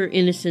particular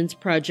Innocence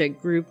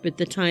Project group at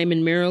the time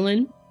in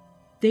Maryland,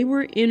 they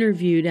were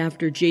interviewed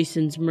after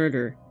Jason's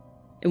murder.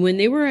 And when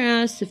they were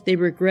asked if they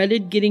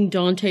regretted getting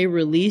Dante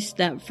released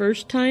that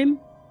first time,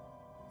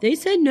 they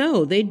said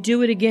no, they'd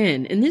do it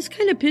again. And this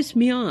kind of pissed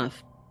me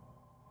off.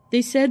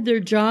 They said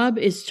their job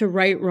is to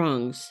right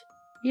wrongs.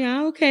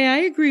 Yeah, okay, I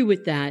agree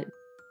with that.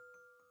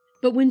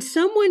 But when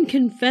someone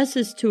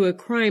confesses to a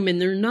crime and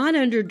they're not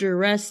under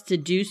duress to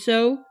do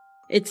so,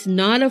 it's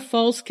not a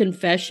false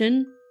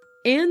confession,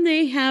 and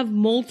they have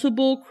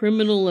multiple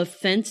criminal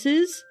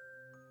offenses,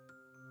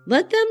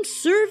 let them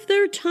serve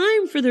their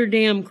time for their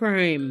damn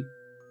crime.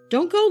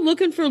 Don't go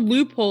looking for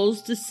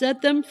loopholes to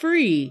set them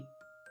free.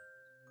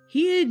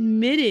 He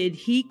admitted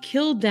he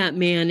killed that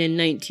man in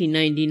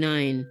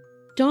 1999.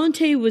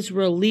 Dante was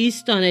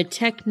released on a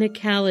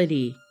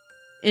technicality.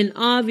 And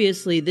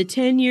obviously, the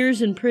 10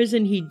 years in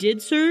prison he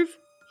did serve,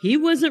 he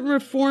wasn't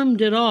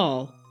reformed at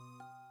all.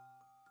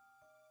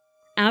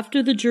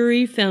 After the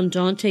jury found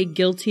Dante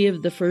guilty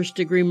of the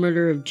first-degree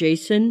murder of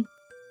Jason,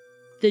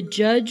 the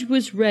judge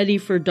was ready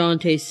for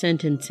Dante's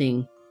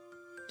sentencing.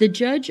 The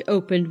judge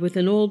opened with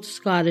an old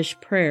Scottish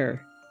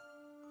prayer.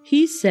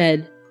 He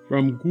said,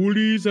 "From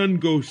ghoulies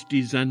and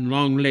ghosties and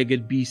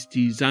long-legged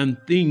beasties and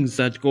things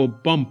that go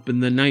bump in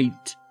the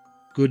night,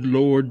 good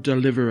Lord,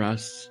 deliver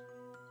us."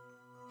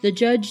 The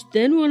judge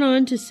then went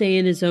on to say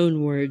in his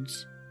own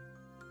words,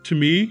 "To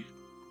me,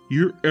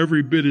 you're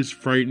every bit as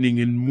frightening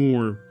and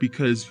more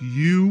because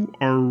you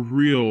are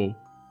real."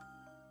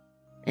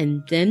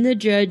 And then the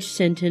judge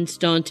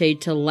sentenced Dante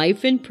to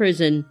life in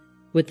prison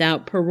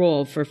without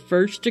parole for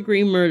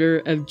first-degree murder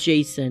of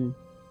Jason.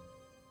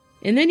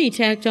 And then he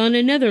tacked on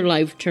another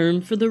life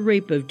term for the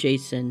rape of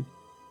Jason.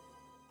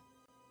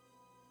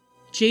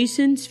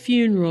 Jason's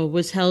funeral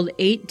was held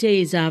 8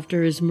 days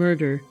after his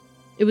murder.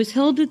 It was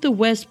held at the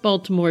West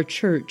Baltimore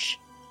Church.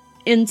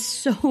 And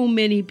so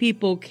many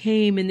people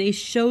came and they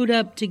showed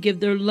up to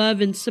give their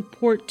love and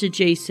support to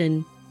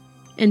Jason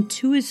and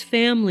to his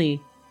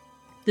family.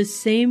 The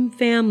same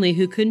family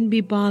who couldn't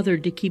be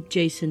bothered to keep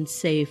Jason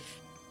safe.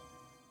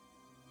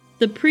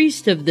 The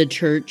priest of the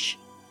church,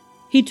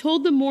 he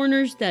told the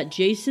mourners that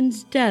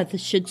Jason's death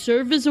should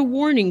serve as a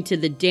warning to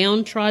the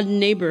downtrodden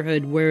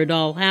neighborhood where it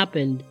all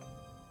happened,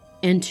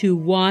 and to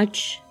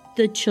watch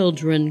the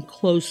children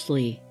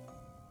closely.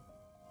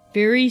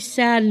 Very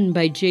saddened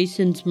by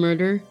Jason's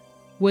murder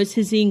was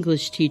his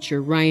English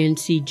teacher, Ryan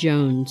C.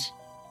 Jones.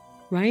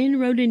 Ryan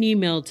wrote an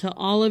email to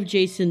all of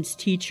Jason's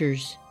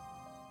teachers,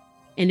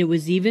 and it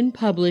was even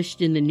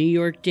published in the New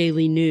York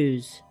Daily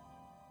News.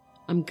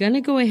 I'm going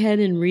to go ahead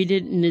and read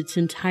it in its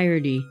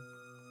entirety,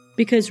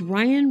 because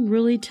Ryan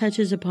really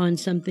touches upon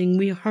something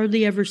we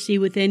hardly ever see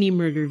with any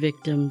murder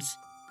victims.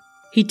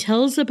 He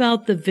tells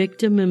about the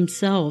victim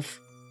himself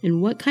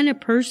and what kind of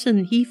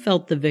person he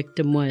felt the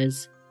victim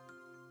was.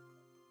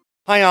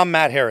 Hi, I'm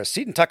Matt Harris.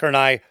 Seton Tucker and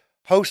I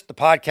host the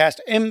podcast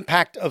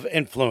Impact of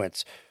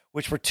Influence,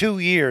 which for 2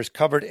 years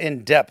covered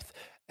in depth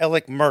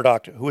Alec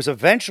Murdaugh, who was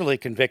eventually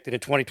convicted in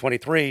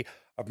 2023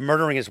 of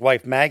murdering his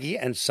wife Maggie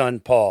and son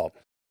Paul.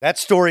 That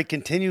story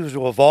continues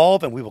to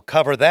evolve, and we will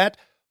cover that.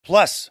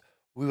 Plus,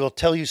 we will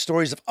tell you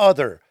stories of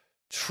other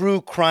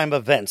true crime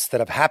events that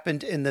have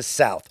happened in the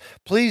South.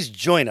 Please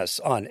join us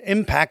on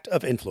Impact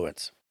of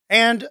Influence.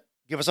 And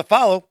give us a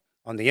follow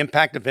on the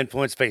Impact of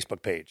Influence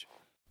Facebook page.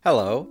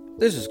 Hello,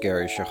 this is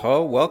Gary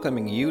Chahot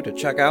welcoming you to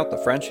check out the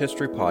French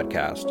History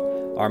Podcast.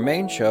 Our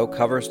main show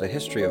covers the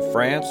history of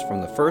France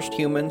from the first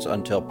humans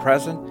until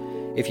present.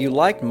 If you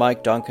liked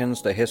Mike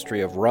Duncan's The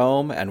History of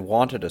Rome and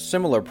wanted a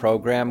similar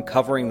program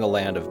covering the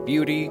land of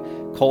beauty,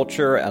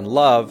 culture, and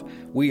love,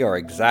 we are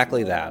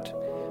exactly that.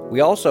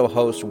 We also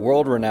host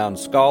world-renowned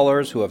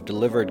scholars who have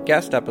delivered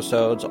guest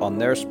episodes on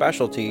their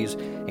specialties,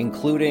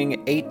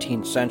 including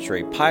 18th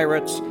century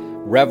pirates,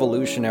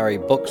 revolutionary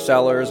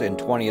booksellers in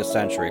 20th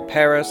century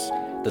Paris,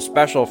 the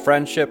special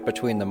friendship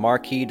between the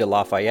Marquis de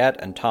Lafayette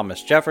and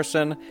Thomas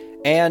Jefferson,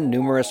 and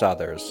numerous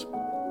others.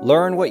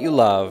 Learn what you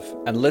love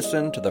and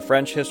listen to the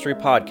French History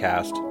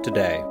Podcast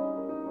today.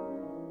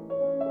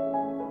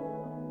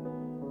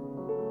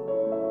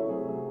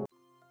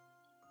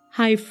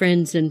 Hi,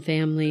 friends and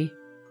family.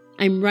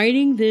 I'm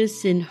writing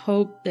this in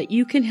hope that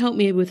you can help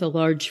me with a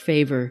large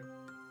favor.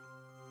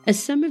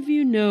 As some of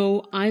you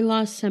know, I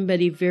lost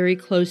somebody very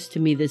close to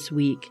me this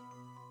week.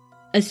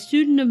 A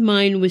student of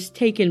mine was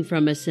taken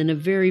from us in a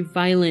very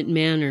violent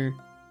manner.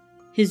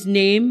 His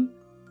name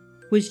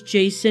was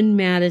Jason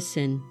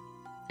Madison,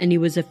 and he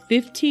was a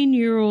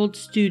 15-year-old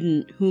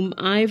student whom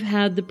I've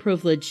had the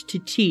privilege to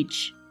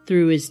teach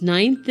through his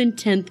 9th and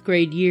 10th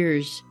grade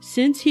years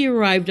since he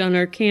arrived on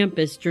our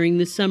campus during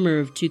the summer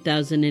of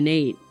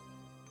 2008.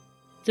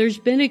 There's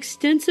been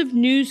extensive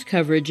news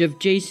coverage of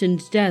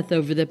Jason's death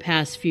over the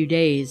past few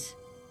days.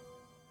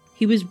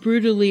 He was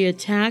brutally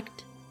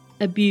attacked,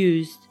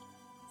 abused,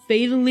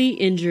 fatally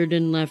injured,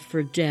 and left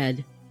for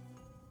dead.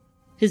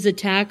 His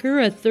attacker,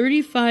 a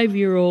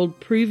 35-year-old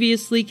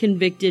previously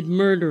convicted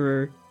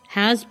murderer,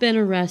 has been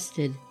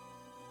arrested,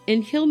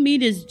 and he'll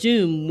meet his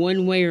doom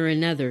one way or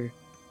another.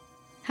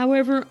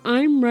 However,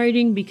 I'm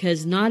writing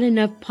because not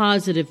enough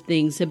positive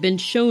things have been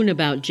shown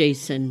about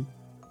Jason.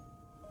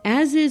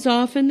 As is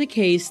often the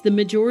case, the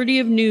majority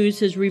of news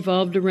has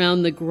revolved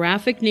around the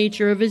graphic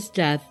nature of his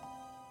death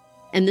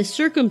and the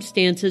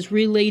circumstances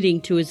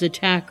relating to his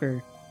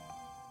attacker.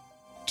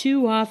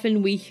 Too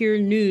often we hear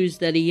news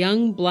that a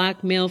young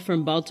black male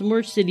from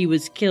Baltimore City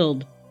was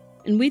killed,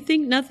 and we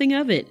think nothing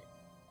of it.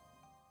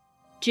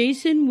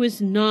 Jason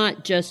was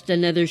not just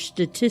another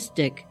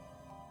statistic.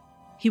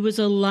 He was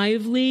a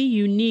lively,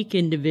 unique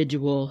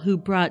individual who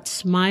brought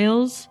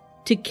smiles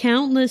to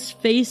countless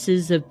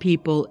faces of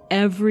people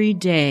every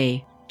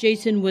day.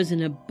 Jason was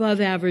an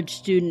above-average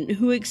student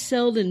who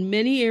excelled in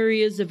many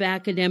areas of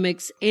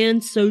academics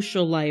and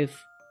social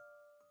life.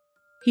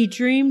 He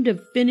dreamed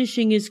of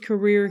finishing his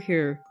career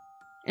here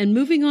and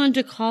moving on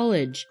to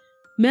college,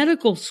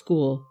 medical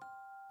school,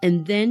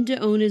 and then to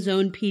own his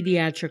own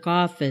pediatric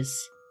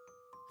office.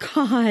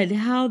 God,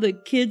 how the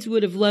kids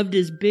would have loved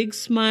his big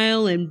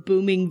smile and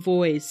booming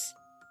voice.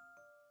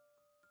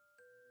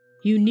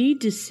 You need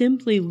to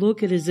simply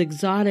look at his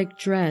exotic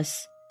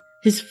dress,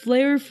 his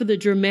flair for the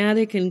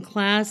dramatic in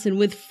class and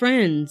with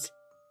friends,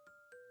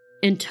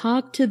 and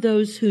talk to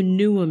those who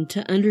knew him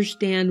to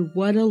understand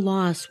what a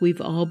loss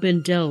we've all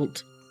been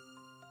dealt.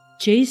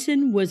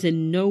 Jason was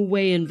in no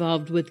way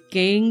involved with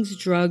gangs,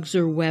 drugs,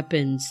 or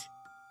weapons.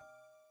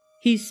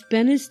 He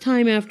spent his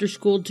time after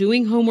school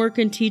doing homework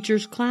in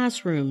teachers'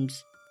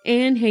 classrooms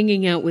and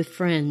hanging out with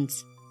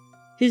friends.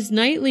 His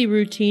nightly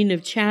routine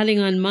of chatting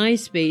on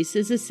MySpace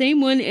is the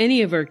same one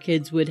any of our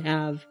kids would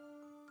have.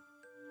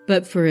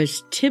 But for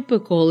as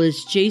typical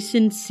as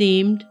Jason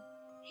seemed,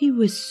 he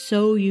was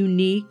so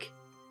unique.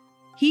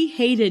 He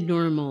hated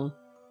normal.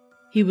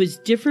 He was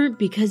different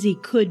because he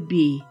could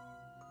be.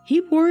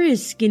 He wore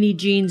his skinny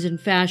jeans and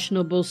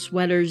fashionable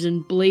sweaters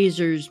and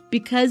blazers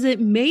because it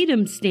made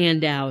him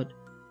stand out.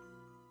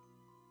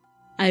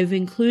 I've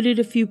included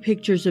a few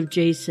pictures of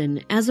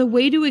Jason as a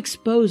way to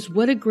expose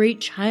what a great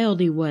child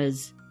he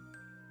was,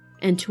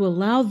 and to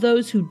allow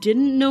those who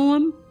didn't know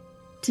him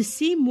to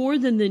see more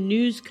than the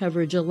news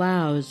coverage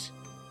allows.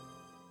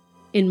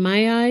 In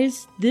my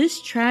eyes,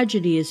 this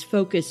tragedy is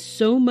focused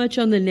so much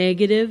on the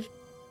negative,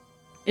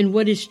 and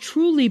what is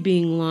truly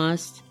being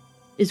lost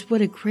is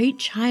what a great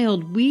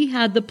child we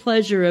had the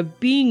pleasure of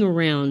being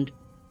around.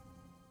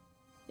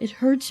 It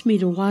hurts me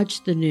to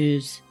watch the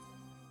news,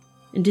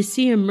 and to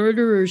see a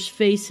murderer's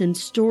face and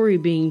story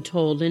being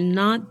told and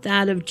not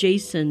that of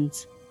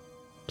Jason's.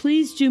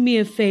 Please do me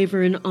a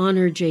favor and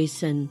honor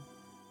Jason.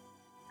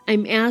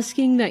 I'm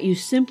asking that you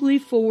simply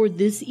forward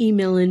this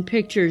email and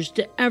pictures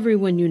to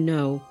everyone you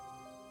know.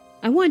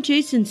 I want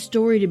Jason's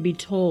story to be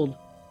told,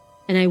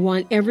 and I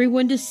want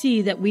everyone to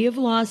see that we have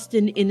lost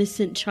an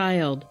innocent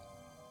child.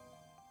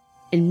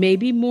 And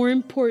maybe more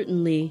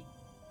importantly,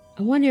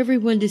 I want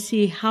everyone to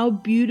see how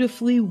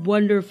beautifully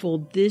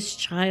wonderful this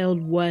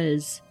child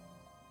was.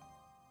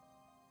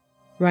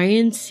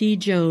 Ryan C.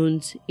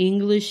 Jones,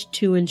 English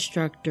 2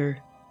 instructor.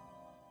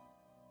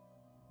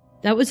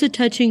 That was a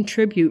touching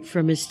tribute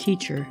from his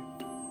teacher.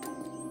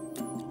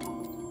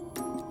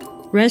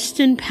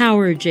 Rest in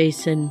power,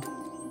 Jason.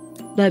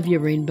 Love you,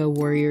 Rainbow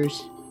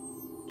Warriors.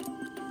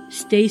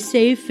 Stay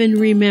safe and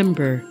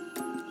remember,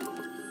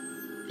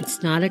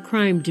 it's not a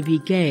crime to be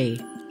gay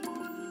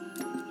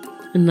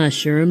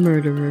unless you're a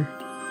murderer.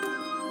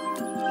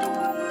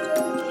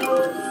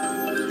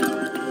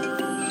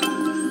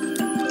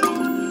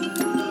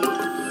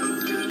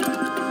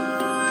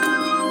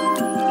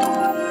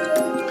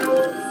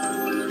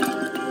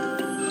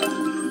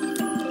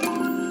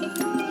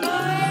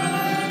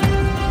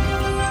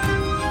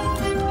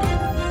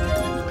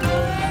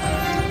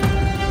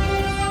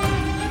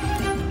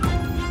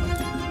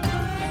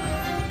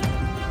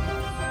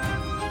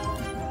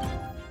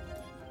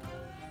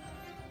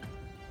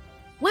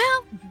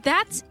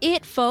 That's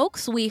it,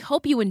 folks. We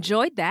hope you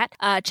enjoyed that.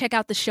 Check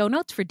out the show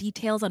notes for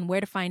details on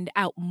where to find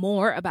out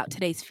more about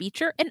today's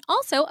feature and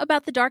also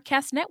about the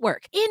Darkcast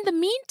Network. In the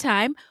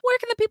meantime, where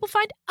can the people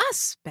find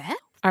us, Beth?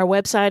 Our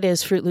website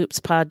is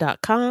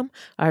fruitloopspod.com.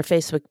 Our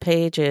Facebook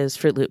page is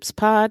Fruit Loops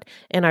Pod,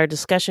 and our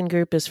discussion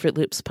group is Fruit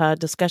Loops Pod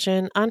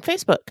Discussion on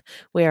Facebook.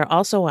 We are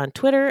also on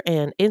Twitter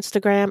and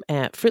Instagram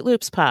at Fruit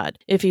Loops Pod.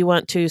 If you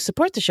want to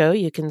support the show,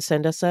 you can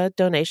send us a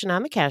donation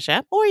on the Cash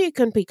App, or you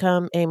can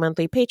become a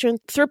monthly patron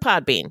through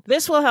Podbean.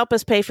 This will help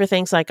us pay for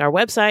things like our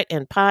website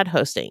and pod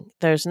hosting.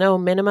 There's no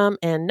minimum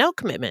and no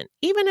commitment.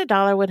 Even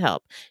 $1 would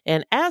help.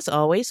 And as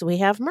always, we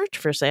have merch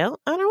for sale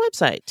on our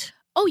website.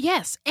 Oh,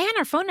 yes. And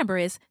our phone number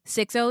is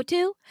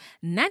 602-935-6294.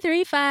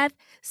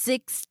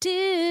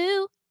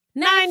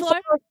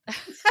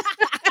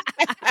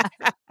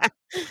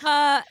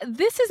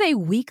 This is a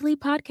weekly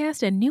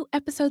podcast and new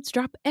episodes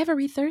drop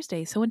every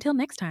Thursday. So until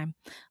next time,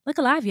 look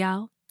alive,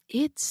 y'all.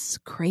 It's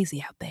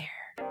crazy out there.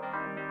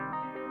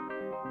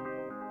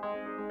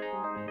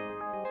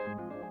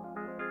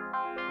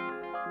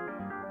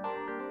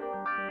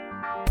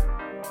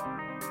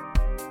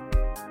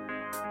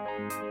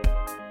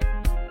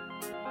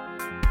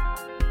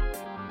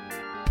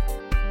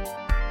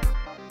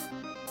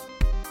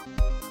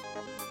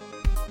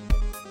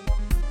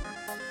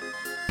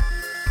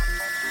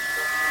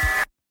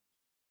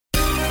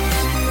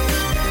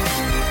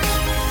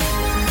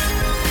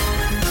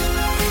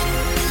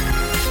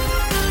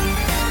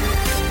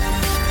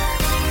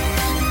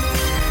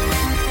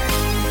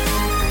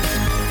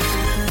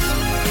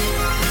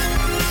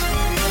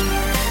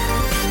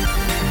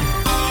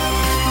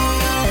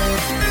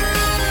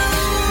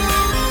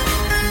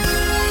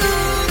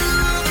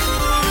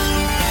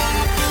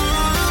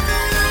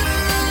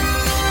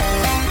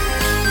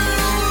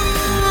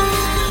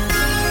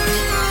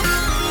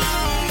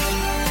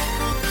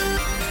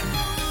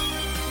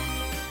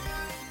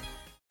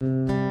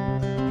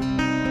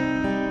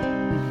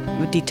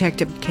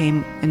 Detective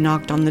came and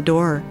knocked on the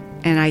door,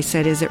 and I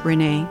said, "Is it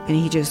Renee?" And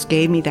he just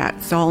gave me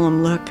that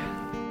solemn look.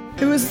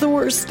 It was the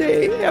worst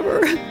day ever.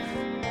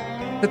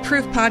 The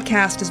Proof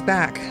podcast is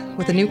back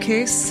with a new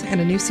case and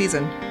a new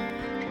season.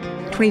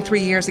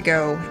 23 years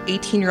ago,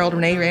 18-year-old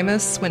Renee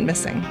Ramos went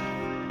missing.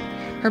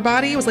 Her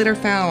body was later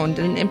found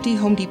in an empty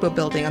Home Depot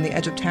building on the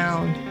edge of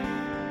town.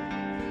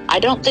 I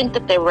don't think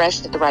that they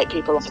arrested the right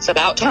people. It's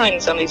about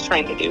time somebody's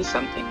trying to do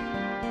something.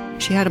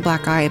 She had a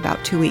black eye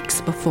about 2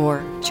 weeks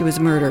before she was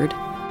murdered.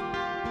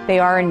 They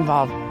are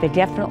involved. They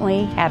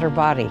definitely had her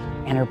body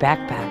and her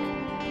backpack.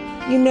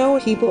 You know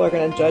people are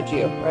going to judge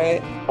you,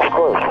 right? Of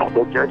course.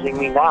 They're judging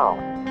me now.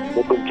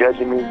 They've been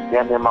judging me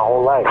damn near my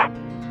whole life.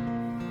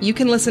 You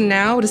can listen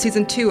now to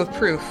Season 2 of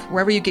Proof,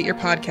 wherever you get your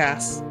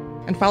podcasts,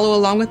 and follow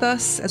along with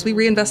us as we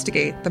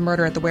reinvestigate the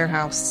murder at the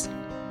warehouse.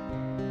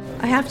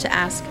 I have to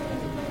ask,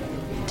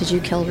 did you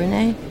kill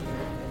Renee?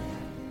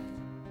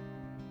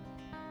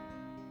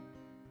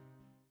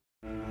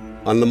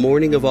 On the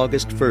morning of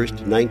August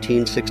 1st,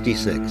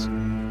 1966,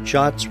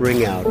 shots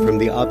ring out from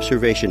the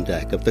observation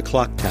deck of the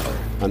clock tower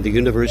on the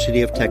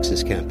University of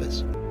Texas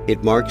campus.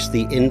 It marks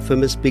the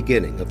infamous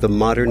beginning of the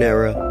modern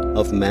era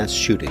of mass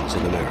shootings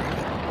in America.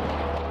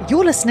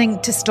 You're listening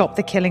to Stop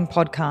the Killing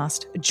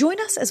podcast. Join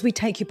us as we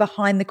take you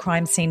behind the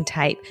crime scene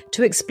tape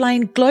to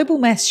explain global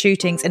mass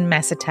shootings and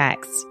mass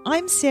attacks.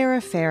 I'm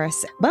Sarah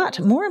Ferris, but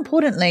more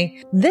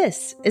importantly,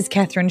 this is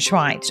Catherine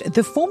Schweit,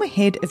 the former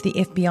head of the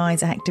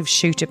FBI's active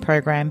shooter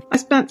program. I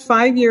spent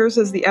 5 years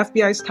as the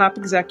FBI's top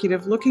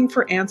executive looking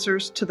for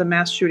answers to the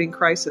mass shooting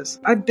crisis.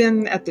 I've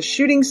been at the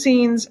shooting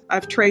scenes,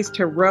 I've traced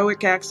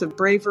heroic acts of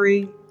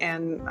bravery,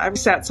 and I've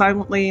sat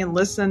silently and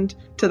listened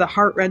to the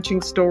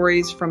heart-wrenching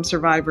stories from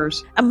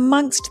survivors.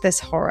 Amongst this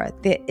horror,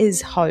 there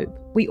is hope.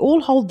 We all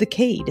hold the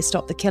key to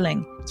stop the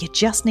killing. You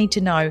just need to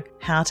know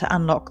how to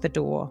unlock the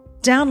door.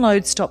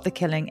 Download Stop the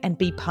Killing and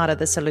be part of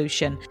the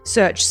solution.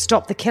 Search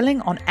Stop the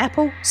Killing on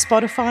Apple,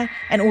 Spotify,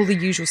 and all the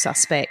usual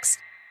suspects.